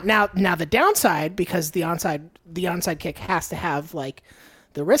as you want. Now the downside, because the onside kick has to have like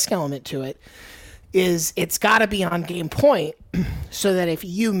the risk element to it, is it's got to be on game point, so that if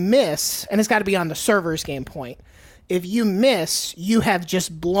you miss, and it's got to be on the server's game point, if you miss, you have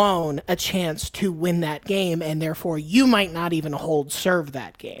just blown a chance to win that game, and therefore you might not even hold serve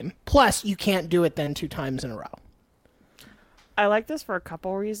that game. Plus, you can't do it then 2 times in a row. I like this for a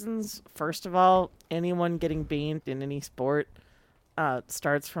couple reasons. First of all, anyone getting beamed in any sport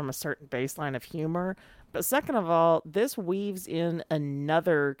starts from a certain baseline of humor. But second of all, this weaves in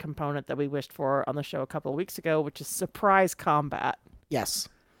another component that we wished for on the show a couple of weeks ago, which is surprise combat. Yes.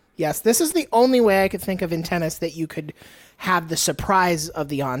 Yes, this is the only way I could think of in tennis that you could have the surprise of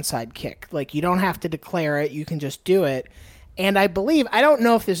the onside kick. Like, you don't have to declare it, you can just do it. And I believe, I don't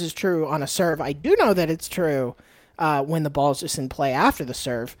know if this is true on a serve. I do know that it's true when the ball's just in play after the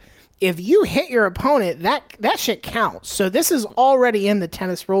serve. If you hit your opponent, that shit counts. So this is already in the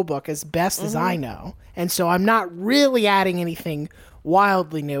tennis rule book as best as I know. And so I'm not really adding anything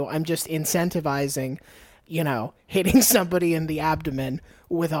wildly new. I'm just incentivizing, hitting somebody in the abdomen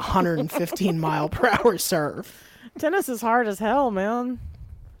with a 115 mile per hour serve. Tennis is hard as hell, man.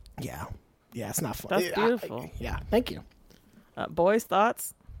 Yeah. Yeah, it's not fun. That's beautiful. Yeah, thank you. Boys,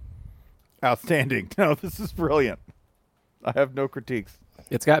 thoughts? Outstanding. No, this is brilliant. I have no critiques.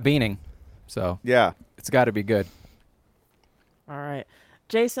 It's got beaning, so yeah, it's got to be good. All right,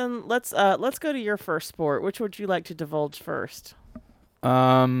 Jason, let's go to your first sport. Which would you like to divulge first?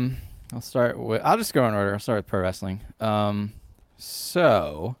 I'll just go in order. I'll start with pro wrestling.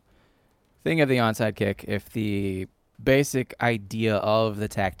 So, think of the onside kick. If the basic idea of the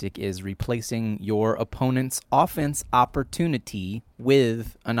tactic is replacing your opponent's offense opportunity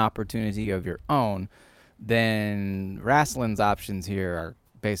with an opportunity of your own, then wrestling's options here are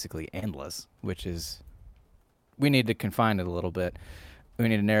basically endless, which is, we need to confine it a little bit. We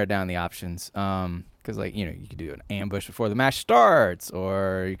need to narrow down the options. Because, you could do an ambush before the match starts,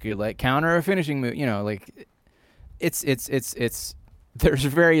 or you could, counter a finishing move. It's there's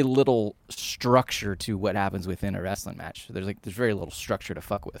very little structure to what happens within a wrestling match. There's very little structure to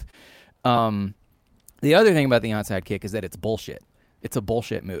fuck with. The other thing about the onside kick is that it's bullshit. It's a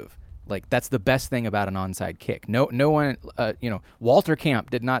bullshit move. That's the best thing about an onside kick. No one, Walter Camp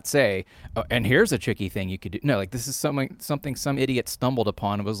did not say, oh, and here's a tricky thing you could do. No, this is something some idiot stumbled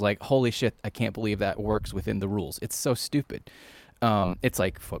upon and was like, holy shit, I can't believe that works within the rules. It's so stupid. It's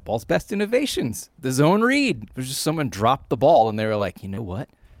like football's best innovations. The zone read. There's just someone dropped the ball and they were like, you know what?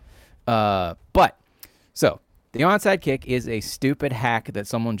 So the onside kick is a stupid hack that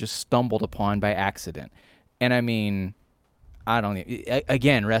someone just stumbled upon by accident. And I mean,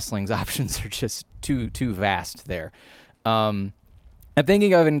 again, wrestling's options are just too vast there. I'm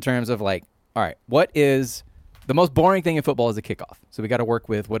thinking of it in terms of all right, what is the most boring thing in football is a kickoff. So we got to work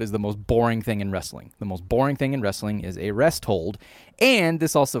with what is the most boring thing in wrestling. The most boring thing in wrestling is a rest hold. And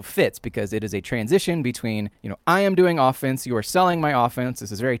this also fits because it is a transition between, I am doing offense, you are selling my offense.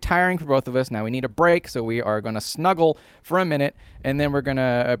 This is very tiring for both of us. Now we need a break. So we are going to snuggle for a minute and then we're going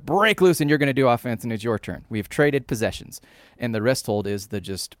to break loose and you're going to do offense and it's your turn. We've traded possessions. And the rest hold is the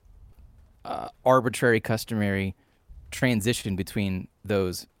just arbitrary, customary transition between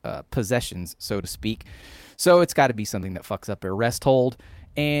those possessions, so to speak. So it's got to be something that fucks up a rest hold.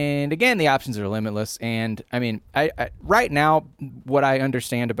 And again, the options are limitless. And I mean, I right now, what I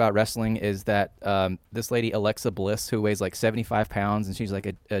understand about wrestling is that this lady, Alexa Bliss, who weighs 75 pounds, and she's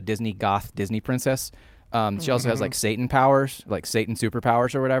a Disney princess. She also has Satan powers, Satan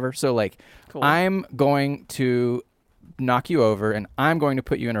superpowers or whatever. So cool. I'm going to knock you over and I'm going to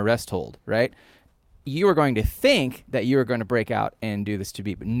put you in a rest hold, right? You are going to think that you are going to break out and do this to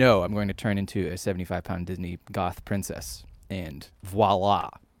me, but no, I'm going to turn into a 75-pound Disney goth princess, and voila,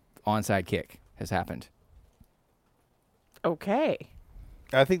 onside kick has happened. Okay.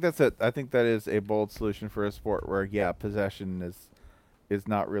 I think that's it. I think that is a bold solution for a sport where, possession is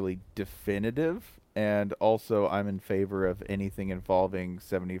not really definitive, and also I'm in favor of anything involving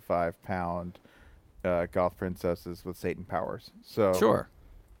 75-pound goth princesses with Satan powers. So sure,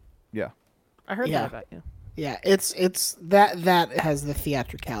 yeah. I heard that about you. Yeah, it's that has the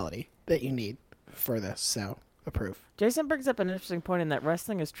theatricality that you need for this, so approve. Jason brings up an interesting point in that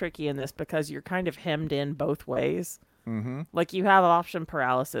wrestling is tricky in this because you're kind of hemmed in both ways. Mm-hmm. You have option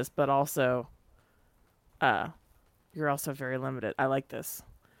paralysis, but also you're also very limited. I like this.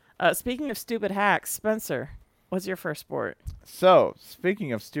 Speaking of stupid hacks, Spencer, what's your first sport? So,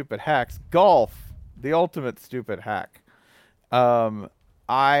 speaking of stupid hacks, golf, the ultimate stupid hack.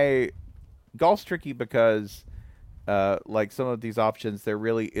 Golf's tricky because, some of these options, there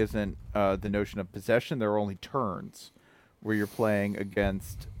really isn't the notion of possession. There are only turns where you're playing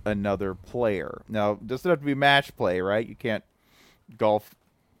against another player. Now, it doesn't have to be match play, right? You can't golf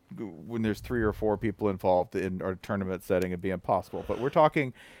when there's 3 or 4 people involved in a tournament setting, it'd be impossible. But we're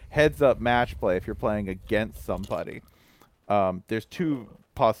talking heads-up match play if you're playing against somebody. There's 2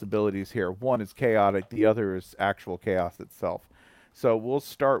 possibilities here. One is chaotic. The other is actual chaos itself. So we'll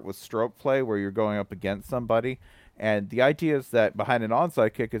start with stroke play where you're going up against somebody. And the idea is that behind an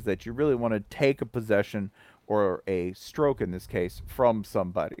onside kick is that you really want to take a possession or a stroke in this case from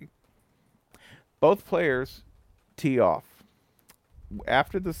somebody. Both players tee off.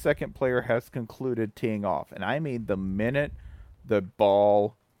 After the second player has concluded teeing off, and I mean the minute the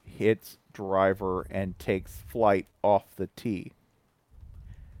ball hits driver and takes flight off the tee,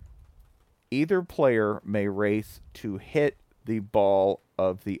 either player may race to hit the ball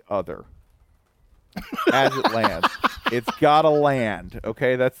of the other as it lands. It's got to land,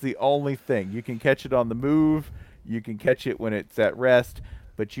 okay? That's the only thing. You can catch it on the move. You can catch it when it's at rest,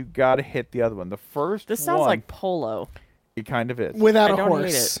 but you got to hit the other one. The first This sounds one, like polo. It kind of is. Without I a don't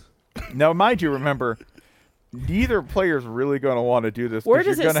horse. hate it. Now, mind you, remember, neither player's really going to want to do this. Where 'cause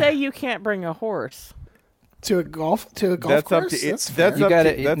does you're it gonna- say you can't bring a horse? To a golf That's course? up to it. That's That's fair. up You got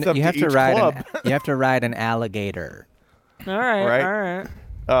to that's up You to have to each ride. club. You have to ride an alligator. All right, Right.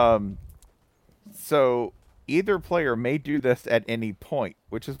 all right. So either player may do this at any point,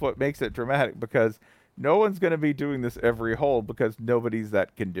 which is what makes it dramatic because no one's going to be doing this every hole because nobody's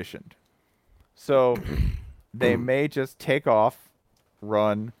that conditioned. So they may just take off,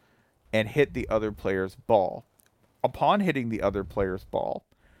 run, and hit the other player's ball. Upon hitting the other player's ball,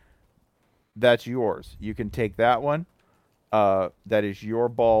 that's yours. You can take that one. That is your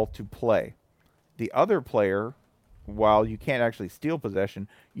ball to play. The other player, while you can't actually steal possession,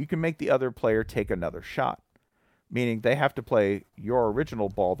 you can make the other player take another shot. Meaning they have to play your original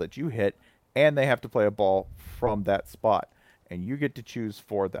ball that you hit, and they have to play a ball from that spot. And you get to choose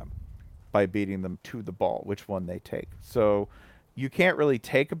for them by beating them to the ball, which one they take. So you can't really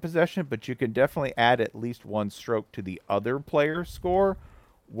take a possession, but you can definitely add at least one stroke to the other player's score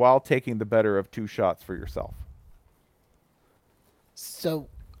while taking the better of 2 shots for yourself. So,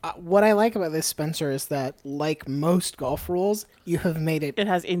 what I like about this, Spencer, is that, like most golf rules, you have made it. It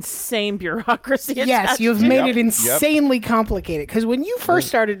has insane bureaucracy. Yes, attached you've to made it. it insanely complicated. Because when you first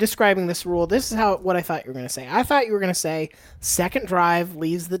started describing this rule, this is what I thought you were going to say. I thought you were going to say second drive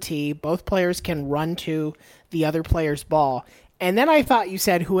leaves the tee, both players can run to the other player's ball. And then I thought you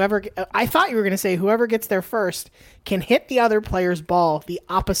said I thought you were going to say whoever gets there first can hit the other player's ball the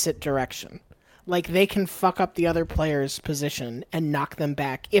opposite direction. Like they can fuck up the other player's position and knock them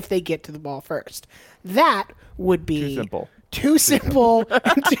back if they get to the ball first. That would be too simple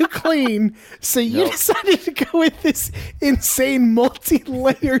and too clean. So you decided to go with this insane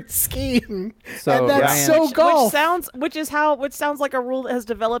multi-layered scheme. So, and that's Ryan, so golf. Which sounds like a rule that has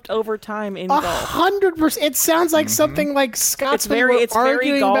developed over time in golf. 100%. It sounds like something like Scotsmen were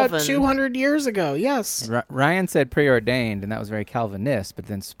arguing about Galvin. 200 years ago. Yes. Ryan said preordained, and that was very Calvinist. But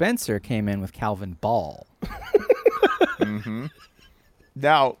then Spencer came in with Calvin Ball.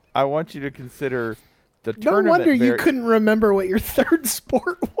 Now, I want you to consider the No tournament. wonder you couldn't remember what your third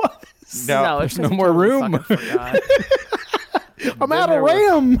sport was. No, There's no more room. I'm out of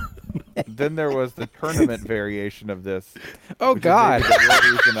RAM. Then there was the tournament variation of this. Oh, which is God. maybe the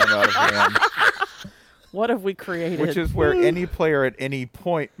real reason I'm out of RAM. What have we created? Which is where any player at any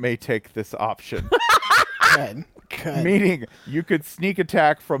point may take this option. Good. Meaning you could sneak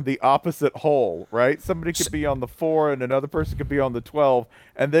attack from the opposite hole, right? Somebody could be on the 4 and another person could be on the 12,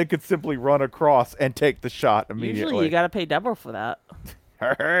 and they could simply run across and take the shot immediately. Usually you got to pay double for that.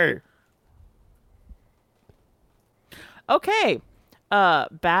 Hey. Okay.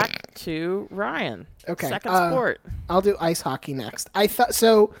 Back to Ryan. Okay. Second sport. I'll do ice hockey next. I thought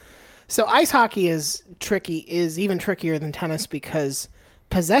so ice hockey is even trickier than tennis because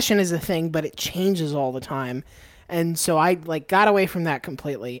possession is a thing, but it changes all the time. And so I got away from that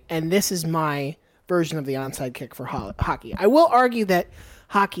completely. And this is my version of the onside kick for hockey. I will argue that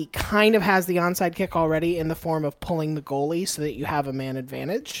hockey kind of has the onside kick already in the form of pulling the goalie so that you have a man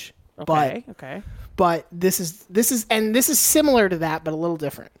advantage. Okay. But this is similar to that, but a little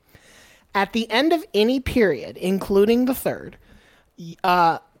different. At the end of any period, including the third,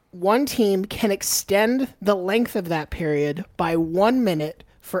 one team can extend the length of that period by 1 minute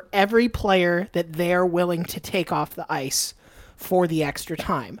for every player that they're willing to take off the ice for the extra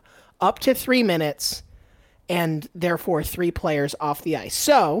time. Up to 3 minutes, and therefore 3 players off the ice.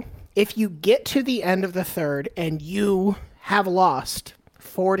 So, if you get to the end of the third and you have lost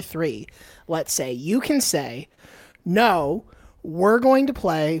 4-3, let's say, you can say, no, we're going to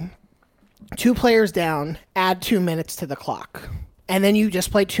play 2 players down, add 2 minutes to the clock. and then you just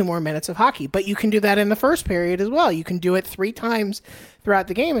play 2 more minutes of hockey. But you can do that in the first period as well. You can do it 3 times throughout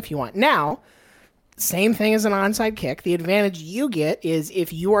the game if you want. Now, same thing as an onside kick. The advantage you get is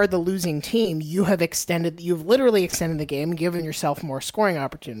if you are the losing team, you've literally extended the game, given yourself more scoring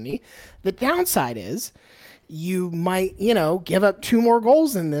opportunity. The downside is you might, give up 2 more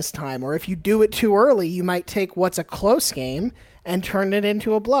goals in this time. Or if you do it too early, you might take what's a close game and turn it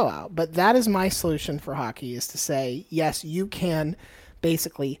into a blowout. But that is my solution for hockey, is to say, yes, you can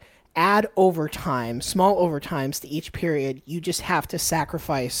basically add overtime, small overtimes to each period. You just have to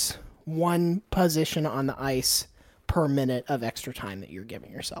sacrifice 1 position on the ice per minute of extra time that you're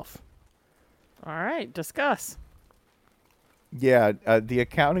giving yourself. All right, discuss. Yeah, the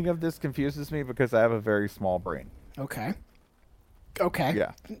accounting of this confuses me because I have a very small brain. Okay.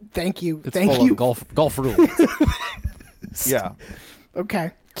 Yeah. Thank you. It's Thank full you. of golf rules. Yeah.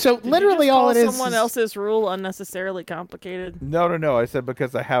 Okay. So Did literally you just all call it is someone else's rule unnecessarily complicated. No. I said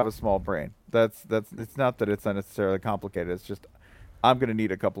because I have a small brain. That's. It's not that it's unnecessarily complicated. It's just I'm gonna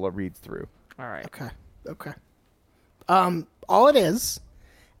need a couple of reads through. All right. Okay. All it is,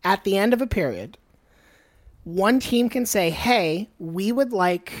 at the end of a period, one team can say, hey, we would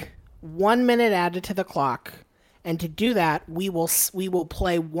like 1 minute added to the clock. And to do that, we will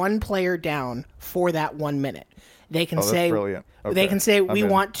play 1 player down for that 1 minute. They can say, brilliant. Okay. They can say we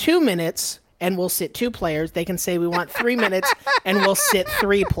want 2 minutes and we'll sit 2 players. They can say we want 3 minutes and we'll sit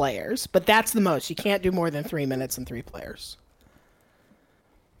 3 players. But that's the most. You can't do more than 3 minutes and 3 players.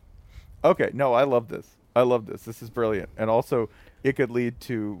 Okay, no, I love this. This is brilliant. And also, it could lead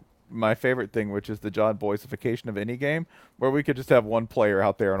to my favorite thing, which is the John Boysification of any game, where we could just have 1 player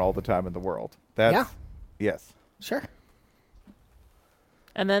out there and all the time in the world. Yes. Sure.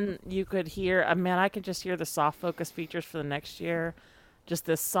 And then you could hear, I could just hear the soft focus features for the next year. Just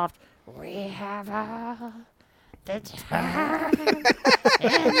this soft, we have all the time in the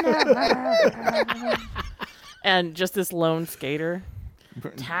world. And just this lone skater.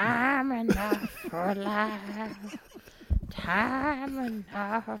 Time enough for life. Time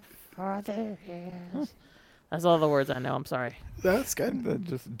enough for the years. That's all the words I know. I'm sorry. That's good. And then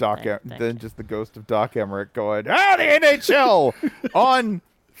just just the ghost of Doc Emmerich going, the NHL on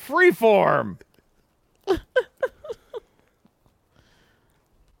Freeform.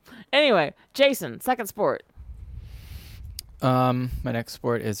 Anyway, Jason, second sport. My next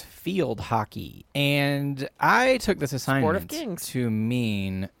sport is field hockey, and I took this assignment to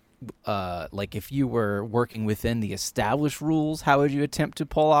mean, like if you were working within the established rules, how would you attempt to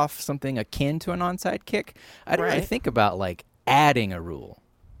pull off something akin to an onside kick? I didn't really think about like adding a rule.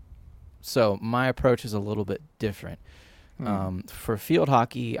 So my approach is a little bit different. For field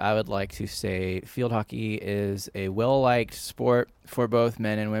hockey, I would like to say field hockey is a well-liked sport for both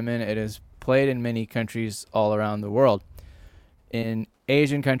men and women. It is played in many countries all around the world. In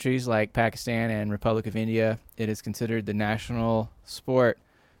Asian countries like Pakistan and Republic of India, it is considered the national sport.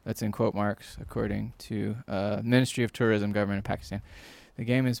 That's in quote marks, according to Ministry of Tourism, Government of Pakistan. The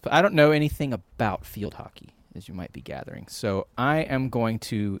game is... I don't know anything about field hockey, as you might be gathering. So I am going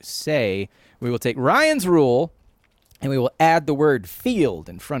to say we will take Ryan's rule and we will add the word field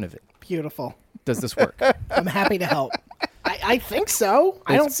in front of it. Beautiful. Does this work? I'm happy to help. I think so.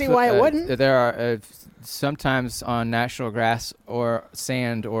 I don't see why it wouldn't. There are sometimes on natural grass or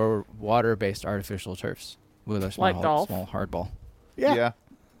sand or water-based artificial turfs with a small hard ball. Yeah.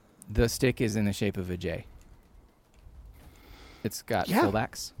 The stick is in the shape of a J. It's got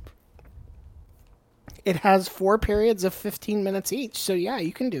fullbacks. It has 4 periods of 15 minutes each. So, yeah,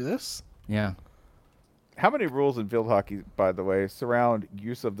 you can do this. Yeah. How many rules in field hockey, by the way, surround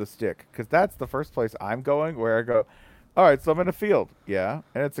use of the stick? Because that's the first place I'm going, where I go, all right, so I'm in a field. Yeah.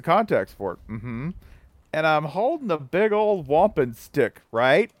 And it's a contact sport. Mm-hmm. And I'm holding a big old wampum stick,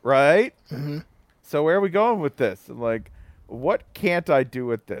 right? Mm-hmm. So where are we going with this? Like, what can't I do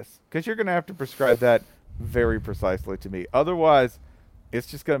with this? Because you're going to have to prescribe that very precisely to me. Otherwise, it's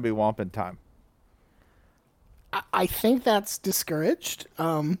just going to be wampum time. I think that's discouraged.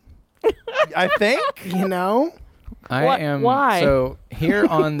 I think? Why? So here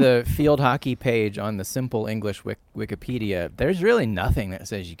on the field hockey page on the Simple English Wikipedia, there's really nothing that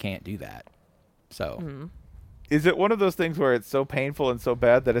says you can't do that. So, is it one of those things where it's so painful and so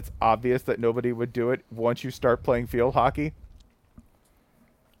bad that it's obvious that nobody would do it once you start playing field hockey?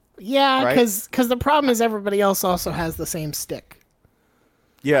 Yeah, because the problem is everybody else also has the same stick.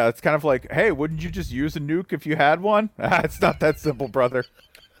 Yeah, it's kind of like, hey, wouldn't you just use a nuke if you had one? It's not that simple, brother.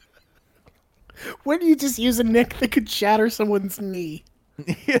 Wouldn't you just use a nick that could shatter someone's knee?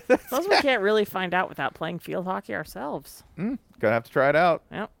 Those we can't really find out without playing field hockey ourselves. Gonna have to try it out.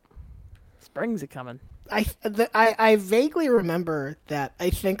 Yep. Spring's a coming. I vaguely remember that. I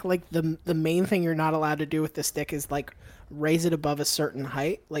think like the main thing you're not allowed to do with the stick is like raise it above a certain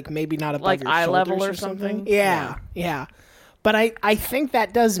height, like maybe not above like your eye shoulders level or something. something. Yeah. But I think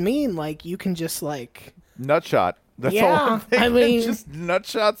that does mean like you can just like nut shot. That's all Yeah, I'm thinking. I mean- just nut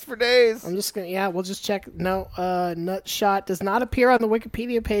shots for days. I'm just gonna we'll just check. No, nut shot does not appear on the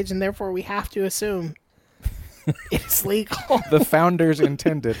Wikipedia page, and therefore we have to assume it's legal. The founders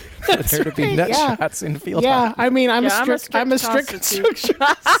intended for there to be right, nut yeah. shots in field Yeah, hockey. I mean I'm Yeah, a strict constitution.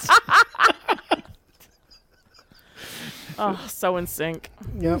 Oh, so in sync.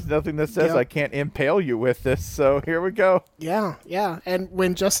 Yep. There's nothing that says Yep. I can't impale you with this, so here we go. Yeah. And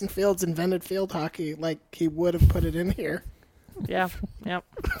when Justin Fields invented field hockey, like he would have put it in here. Yeah. Yep.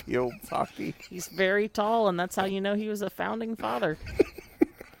 Field hockey. He's very tall, and that's how you know he was a founding father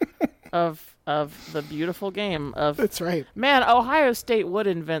of the beautiful game of. That's right. Man, Ohio State would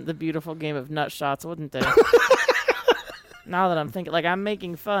invent the beautiful game of nut shots, wouldn't they? Now that I'm thinking, like I'm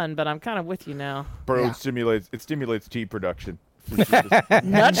making fun, but I'm kind of with you now. Bro, Yeah. it stimulates tea production.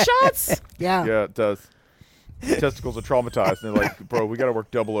 Nut shots? Yeah. Yeah, it does. The testicles are traumatized, and they're like, bro, we got to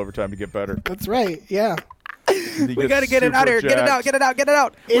work double overtime to get better. That's right. Yeah. We got to get it out here. Get it out. Get it out. Get it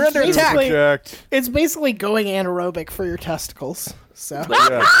out. We're It's under attack. basically- Jacked. It's basically going anaerobic for your testicles. So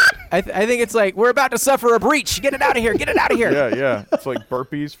Yeah, I think it's like we're about to suffer a breach. Get it out of here. Get it out of here. yeah. It's like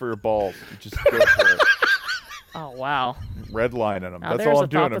burpees for your balls. You just go for it. Oh wow. Redlining them. Now That's there's all a I'm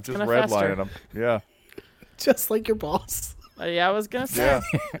doing. thought I'm that's just gonna redlining fester. them. Yeah. just like your balls. Yeah, I was gonna say.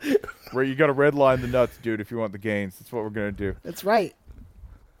 Yeah. Where you got to redline the nuts, dude, if you want the gains. That's what we're going to do. That's right.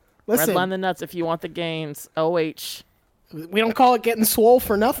 Listen, Redline the nuts if you want the gains. OH. we don't call it getting swole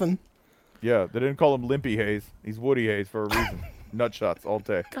for nothing. Yeah, they didn't call him Limpy Hayes. He's Woody Hayes for a reason. Nut shots all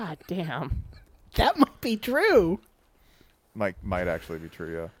day. God damn. That might be true. Might actually be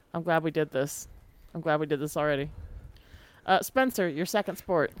true, yeah. I'm glad we did this. I'm glad we did this already. Spencer, your second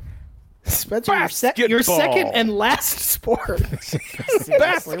sport. Spencer, your second Basketball. and last sport. Seriously,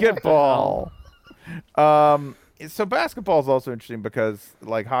 Basketball. So basketball is also interesting because,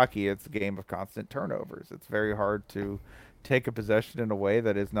 like hockey, it's a game of constant turnovers. It's very hard to take a possession in a way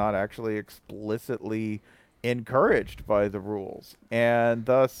that is not actually explicitly encouraged by the rules. And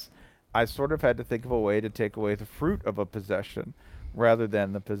thus, I sort of had to think of a way to take away the fruit of a possession rather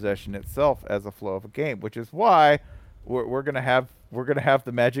than the possession itself as a flow of a game, which is why we're gonna have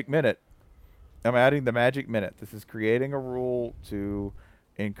the magic minute. I'm adding the magic minute. This is creating a rule to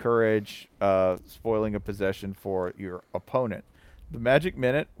encourage spoiling a possession for your opponent. The magic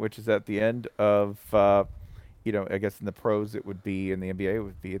minute, which is at the end of, I guess in the pros it would be, in the NBA it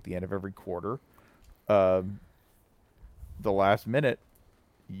would be at the end of every quarter. The last minute,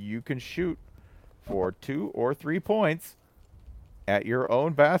 you can shoot for 2 or 3 points at your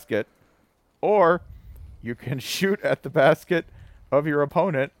own basket, or you can shoot at the basket of your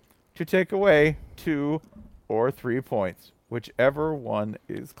opponent to take away 2 or 3 points, whichever one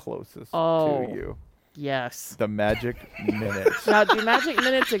is closest to you. Yes. The magic minute. Now, do magic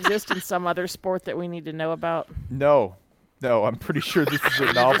minutes exist in some other sport that we need to know about? No, I'm pretty sure this is a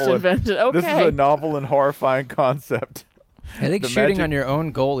Just novel. invented. This is Okay. a novel and horrifying concept. I think The shooting magic- on your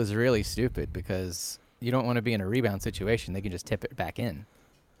own goal is really stupid because you don't want to be in a rebound situation. They can just tip it back in,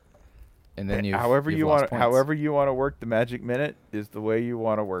 and then however you've you lost want, points. however you want to work the magic minute is the way you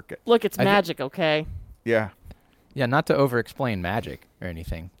want to work it. Look, it's I thi- magic, okay? Yeah. Yeah, not to over-explain magic or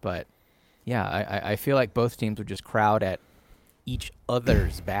anything, but yeah, I feel like both teams would just crowd at each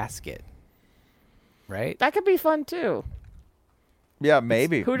other's basket, right? That could be fun too. Yeah,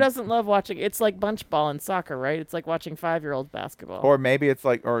 maybe. Who doesn't love watching? It's like bunch ball in soccer, right? It's like watching 5-year-olds basketball. Or maybe it's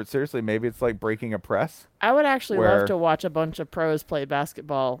like, maybe it's like breaking a press. I would actually where- love to watch a bunch of pros play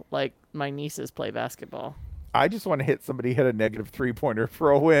basketball like my nieces play basketball. I just want to hit a negative 3-pointer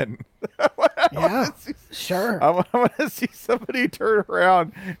for a win. Yeah, sure. I want to see somebody turn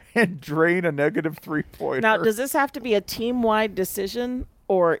around and drain a negative 3-pointer. Now, does this have to be a team-wide decision,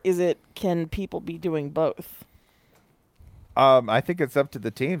 or can people be doing both? I think it's up to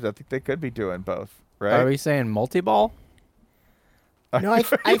the teams. I think they could be doing both, right? Are we saying multi-ball? No, I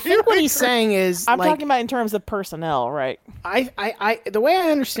think what he's saying is I'm like, talking about in terms of personnel, right? the way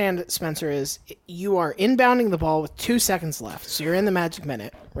I understand it, Spencer, is you are inbounding the ball with 2 seconds left, so you're in the magic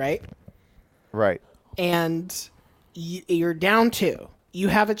minute, right? Right. And you're down 2. You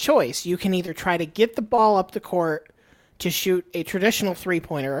have a choice. You can either try to get the ball up the court to shoot a traditional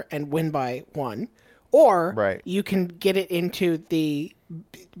 3-pointer and win by 1, or Right. you can get it into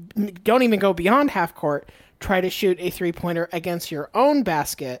don't even go beyond half court, try to shoot a 3-pointer against your own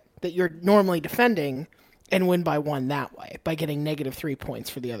basket that you're normally defending and win by 1 that way by getting negative 3 points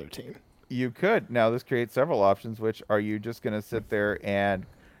for the other team. You could. Now, this creates several options, which are you just going to sit there and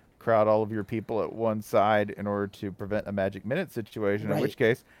crowd all of your people at one side in order to prevent a magic minute situation, in which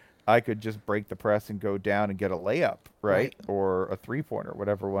case I could just break the press and go down and get a layup, right? Or a three-pointer,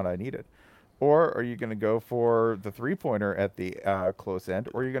 whatever one I needed. Or are you going to go for the three-pointer at the close end,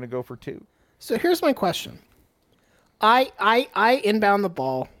 or are you going to go for two? So here's my question. I inbound the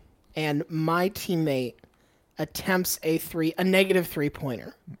ball, and my teammate attempts a negative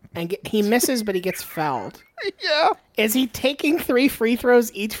three-pointer. And he misses, but he gets fouled. Yeah. Is he taking 3 free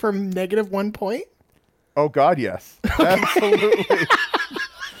throws each for -1 point? Oh God, yes. Absolutely.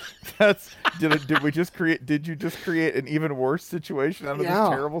 Did you just create an even worse situation out of this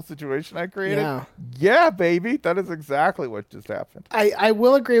terrible situation I created? Yeah, baby. That is exactly what just happened. I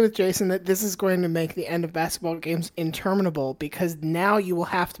will agree with Jason that this is going to make the end of basketball games interminable, because now you will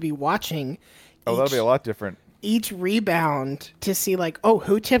have to be watching that'll be a lot different. Each rebound to see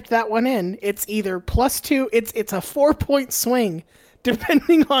who tipped that one in. It's either +2, it's a 4-point swing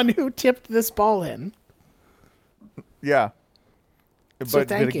depending on who tipped this ball in. Yeah. So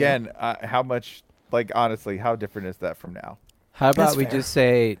but again, how much, honestly, how different is that from now? How about we just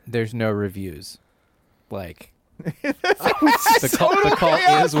say there's no reviews? The call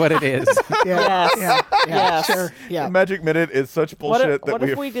is what it is. Yes. Sure. Yeah. The Magic Minute is such bullshit what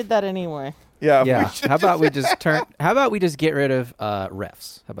if we did that anyway? Yeah. How about we just get rid of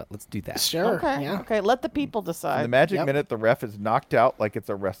refs? How about let's do that? Sure. Okay. Yeah. Okay. Let the people decide. In the Magic Minute, the ref is knocked out like it's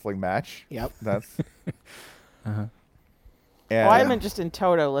a wrestling match. Yep. That's. I meant just in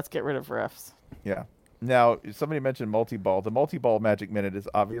toto. Let's get rid of refs. Yeah. Now, somebody mentioned multi-ball. The multi-ball Magic Minute is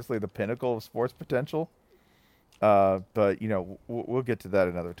obviously the pinnacle of sports potential. But we'll get to that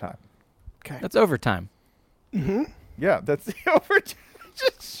another time. Okay. That's overtime. Mm-hmm. Yeah, that's the overtime.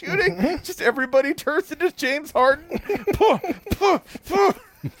 Just shooting. Just everybody turns into James Harden.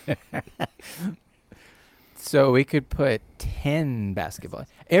 So we could put 10 basketball.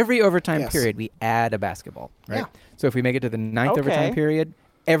 Every overtime period, we add a basketball, right? Yeah. So if we make it to the 9th overtime period,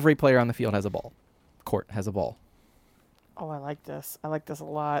 every player on the field has a ball. Court has a ball. Oh, I like this. I like this a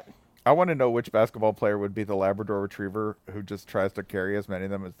lot. I want to know which basketball player would be the Labrador Retriever who just tries to carry as many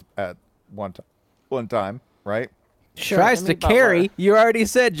of them as at one time, right? Sure. Tries to carry. You already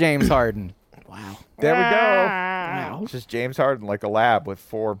said James Harden. Wow. There we go. Wow. It's just James Harden like a lab with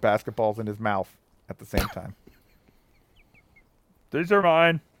 4 basketballs in his mouth at the same time. These are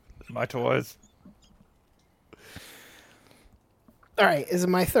mine. My toys. All right. Is it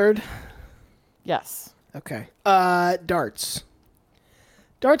my third? Yes. Okay. Darts.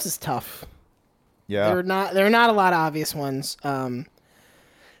 Darts is tough. Yeah. There are not a lot of obvious ones.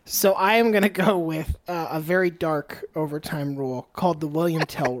 So I am going to go with a very dark overtime rule called the William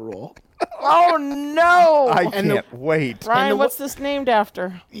Tell rule. Oh, no! I can't wait. Ryan, what's this named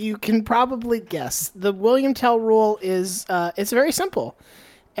after? You can probably guess. The William Tell rule is it's very simple.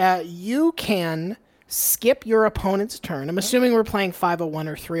 You can skip your opponent's turn. I'm assuming we're playing 501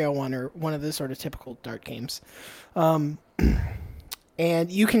 or 301 or one of the sort of typical dart games. And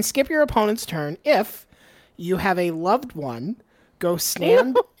you can skip your opponent's turn if you have a loved one go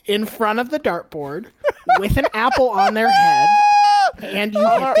stand in front of the dartboard with an apple on their head. And you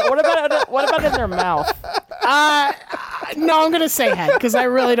what about in their mouth? No, I'm gonna say head because I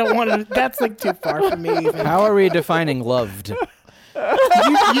really don't want to. That's too far for me. Even. How are we defining loved?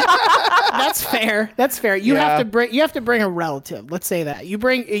 That's fair. That's fair. You have to bring a relative. Let's say that you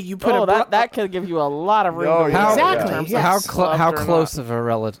put that could give you a lot of room. Exactly. How close of a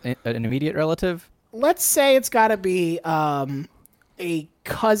relative? An immediate relative? Let's say it's got to be a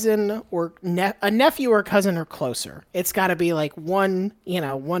cousin or a nephew or cousin or closer. It's got to be one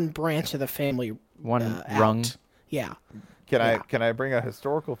branch of the family. One rung. Yeah. Can I bring a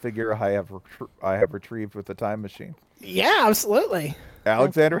historical figure I have retrieved with the time machine? Yeah, absolutely.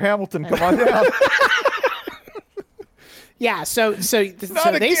 Alexander Hamilton, come on down. Yeah, so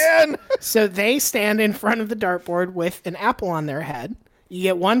they stand in front of the dartboard with an apple on their head. You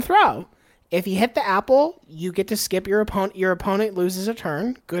get one throw. If you hit the apple, you get to skip your opponent. Your opponent loses a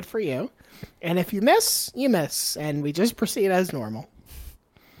turn. Good for you. And if you miss, you miss. And we just proceed as normal.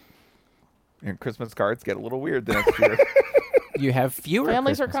 And Christmas cards get a little weird the next year. You have fewer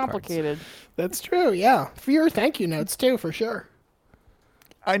families Christmas are complicated. Cards. That's true, yeah. Fewer thank you notes, too, for sure.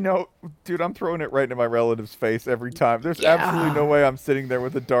 I know. Dude, I'm throwing it right into my relative's face every time. There's absolutely no way I'm sitting there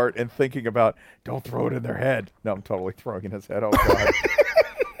with a dart and thinking about, don't throw it in their head. No, I'm totally throwing it in his head. Oh, God.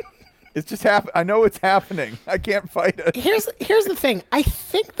 It's just I know it's happening. I can't fight it. Here's the thing. I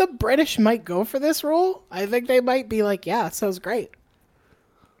think the British might go for this rule. I think they might be like, yeah, it sounds great.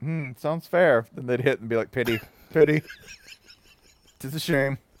 Sounds fair. Then they'd hit and be like, pity. It's a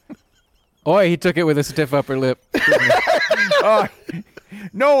shame. Oi, he took it with a stiff upper lip. Oh,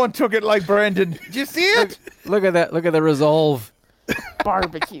 no one took it like Brandon. Did you see it? Look at that. Look at the resolve.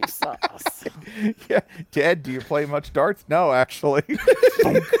 Barbecue sauce. Yeah. Ted, do you play much darts? No, actually.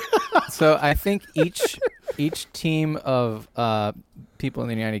 So I think each team of people in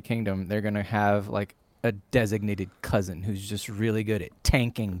the United Kingdom, they're going to have like a designated cousin who's just really good at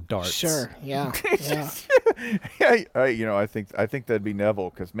tanking darts. Sure. Yeah. Yeah. Yeah. I think that'd be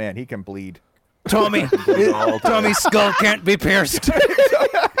Neville because man, he can bleed. Tommy's skull can't be pierced.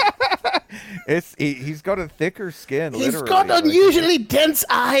 He's got a thicker skin. He's literally. got unusually dense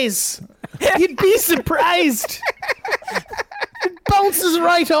eyes. You'd be surprised. It bounces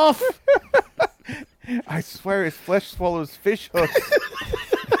right off. I swear his flesh swallows fish hooks.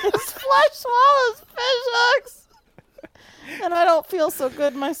 His flesh swallows fish hooks. And I don't feel so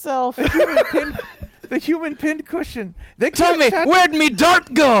good myself. The human pincushion. Tommy, where'd me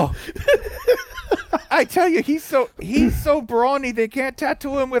dart go? I tell you, he's so brawny they can't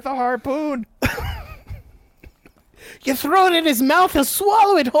tattoo him with a harpoon. You throw it in his mouth, he'll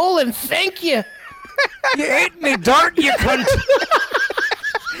swallow it whole and thank you. You ate me dart, you cunt.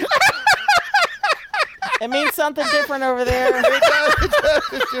 It means something different over there. It does.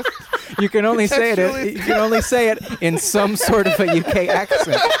 It's just, You can only say it. You can only say it in some sort of a UK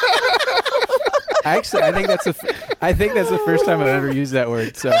accent. Actually, I think that's the first time I've ever used that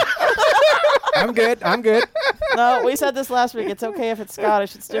word. So I'm good. No, we said this last week. It's okay if it's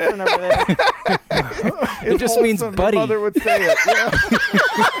Scottish. It's different over there. It just means buddy. Your mother would say it. Yeah.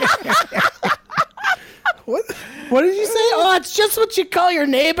 What did you say? Oh, it's just what you call your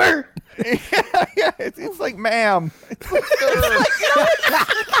neighbor. Yeah. It's like ma'am. It's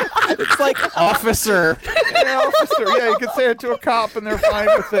like officer. Yeah, officer. Yeah, you can say it to a cop and they're fine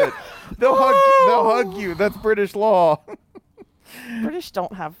with it. They'll hug you. That's British law. British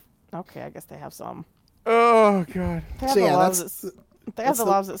don't have. Okay, I guess they have some. Oh God. They have the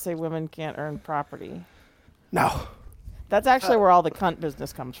laws that say women can't earn property. No. That's actually where all the cunt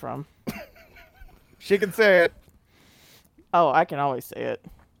business comes from. She can say it. Oh, I can always say it.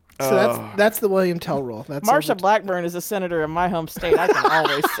 So that's the William Tell rule. That's Marsha Blackburn is a senator in my home state. I can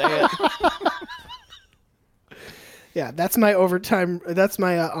always say it. Yeah, that's my overtime. That's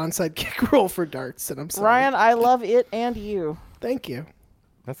my onside kick rule for darts, and I'm sorry. Ryan, I love it and you. Thank you.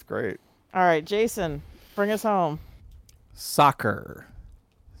 That's great. All right, Jason, bring us home. Soccer.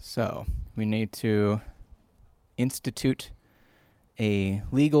 So we need to institute a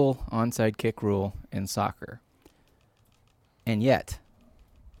legal onside kick rule in soccer. And yet,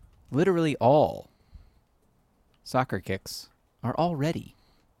 literally all soccer kicks are already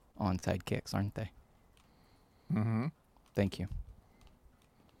onside kicks, aren't they? Mm-hmm. Thank you.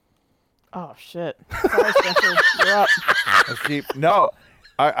 Oh, shit. Sorry, Spencer. You're up. That's deep. No,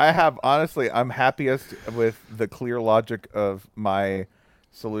 I have, honestly, I'm happiest with the clear logic of my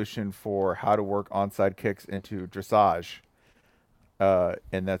solution for how to work onside kicks into dressage.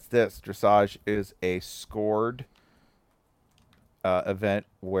 And that's this. Dressage is a scored event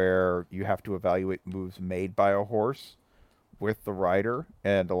where you have to evaluate moves made by a horse with the rider,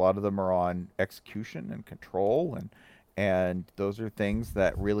 and a lot of them are on execution and control, and those are things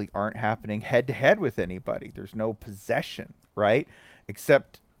that really aren't happening head to head with anybody. There's no possession, right?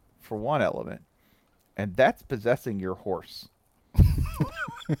 Except for one element, and that's possessing your horse.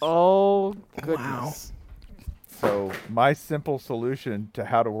 Oh, goodness. Wow. So my simple solution to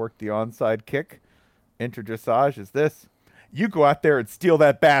how to work the onside kick into dressage is this. You go out there and steal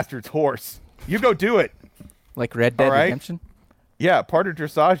that bastard's horse. You go do it. Like Red Dead Redemption? Yeah, part of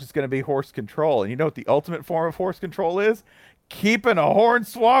dressage is going to be horse control. And you know what the ultimate form of horse control is? Keeping a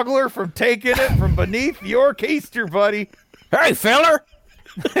hornswoggler from taking it from beneath your keister, buddy. Hey, feller!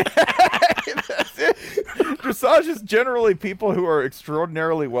 That's it. Dressage is generally people who are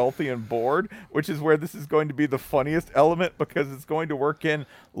extraordinarily wealthy and bored, which is where this is going to be the funniest element because it's going to work in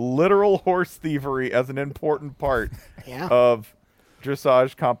literal horse thievery as an important part of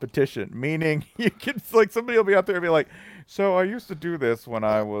dressage competition. Meaning, you can, like, somebody will be out there and be like, so I used to do this when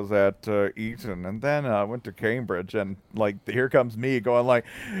I was at Eton, and then I went to Cambridge, and like here comes me going like,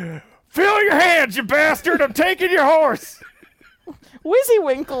 fill your hands, you bastard! I'm taking your horse.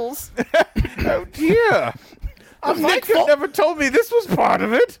 Wizzy-winkles. Oh dear. Nick never told me this was part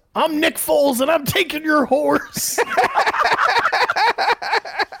of it. I'm Nick Foles, and I'm taking your horse.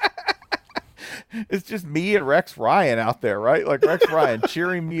 It's just me and Rex Ryan out there, right? Like Rex Ryan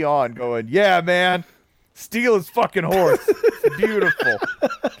cheering me on, going, yeah, man, steal his fucking horse. It's beautiful.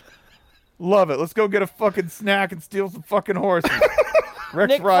 Love it. Let's go get a fucking snack and steal some fucking horses. Rex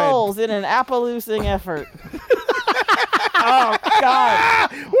Nick Ryan. Foles in an Appaloosing effort. Oh, God.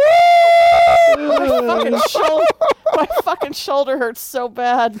 Woo! My fucking shoulder hurts so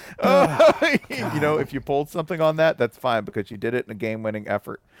bad. You know, if you pulled something on that, that's fine because you did it in a game-winning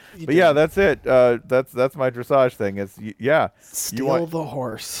effort. Yeah, that's it. That's my dressage thing. Steal the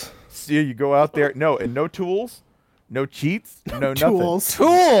horse. See, you go out there. No tools, no cheats, no Tools. nothing.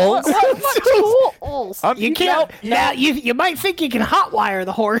 Tools. What tools? You can't. Now you might think you can hotwire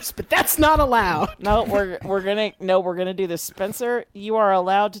the horse, but that's not allowed. No, we're gonna do this, Spencer. You are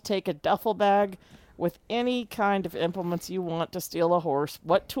allowed to take a duffel bag with any kind of implements you want to steal a horse.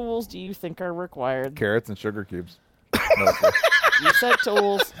 What tools do you think are required? Carrots and sugar cubes. You said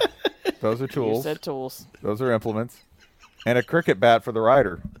tools. Those are tools. You said tools. Those are implements. And a cricket bat for the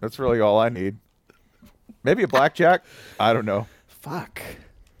rider. That's really all I need. Maybe a blackjack. I don't know. Fuck.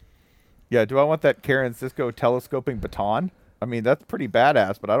 Yeah, do I want that Karen Cisco telescoping baton? I mean, that's pretty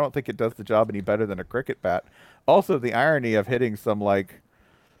badass, but I don't think it does the job any better than a cricket bat. Also, the irony of hitting some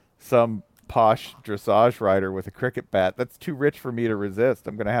posh dressage rider with a cricket bat, that's too rich for me to resist.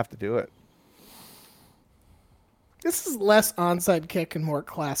 I'm going to have to do it. This is less onside kick and more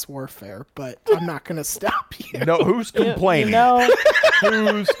class warfare, but I'm not going to stop you. No, who's complaining?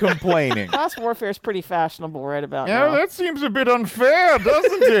 Who's complaining? Class warfare is pretty fashionable right about now. Yeah, that seems a bit unfair,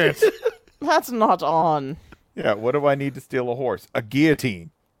 doesn't it? That's not on. Yeah, what do I need to steal a horse? A guillotine.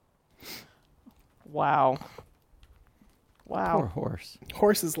 Wow. Poor horse.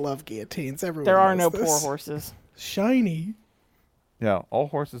 Horses love guillotines. Everyone There are knows no this. poor horses. Shiny. Yeah, all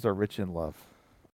horses are rich in love.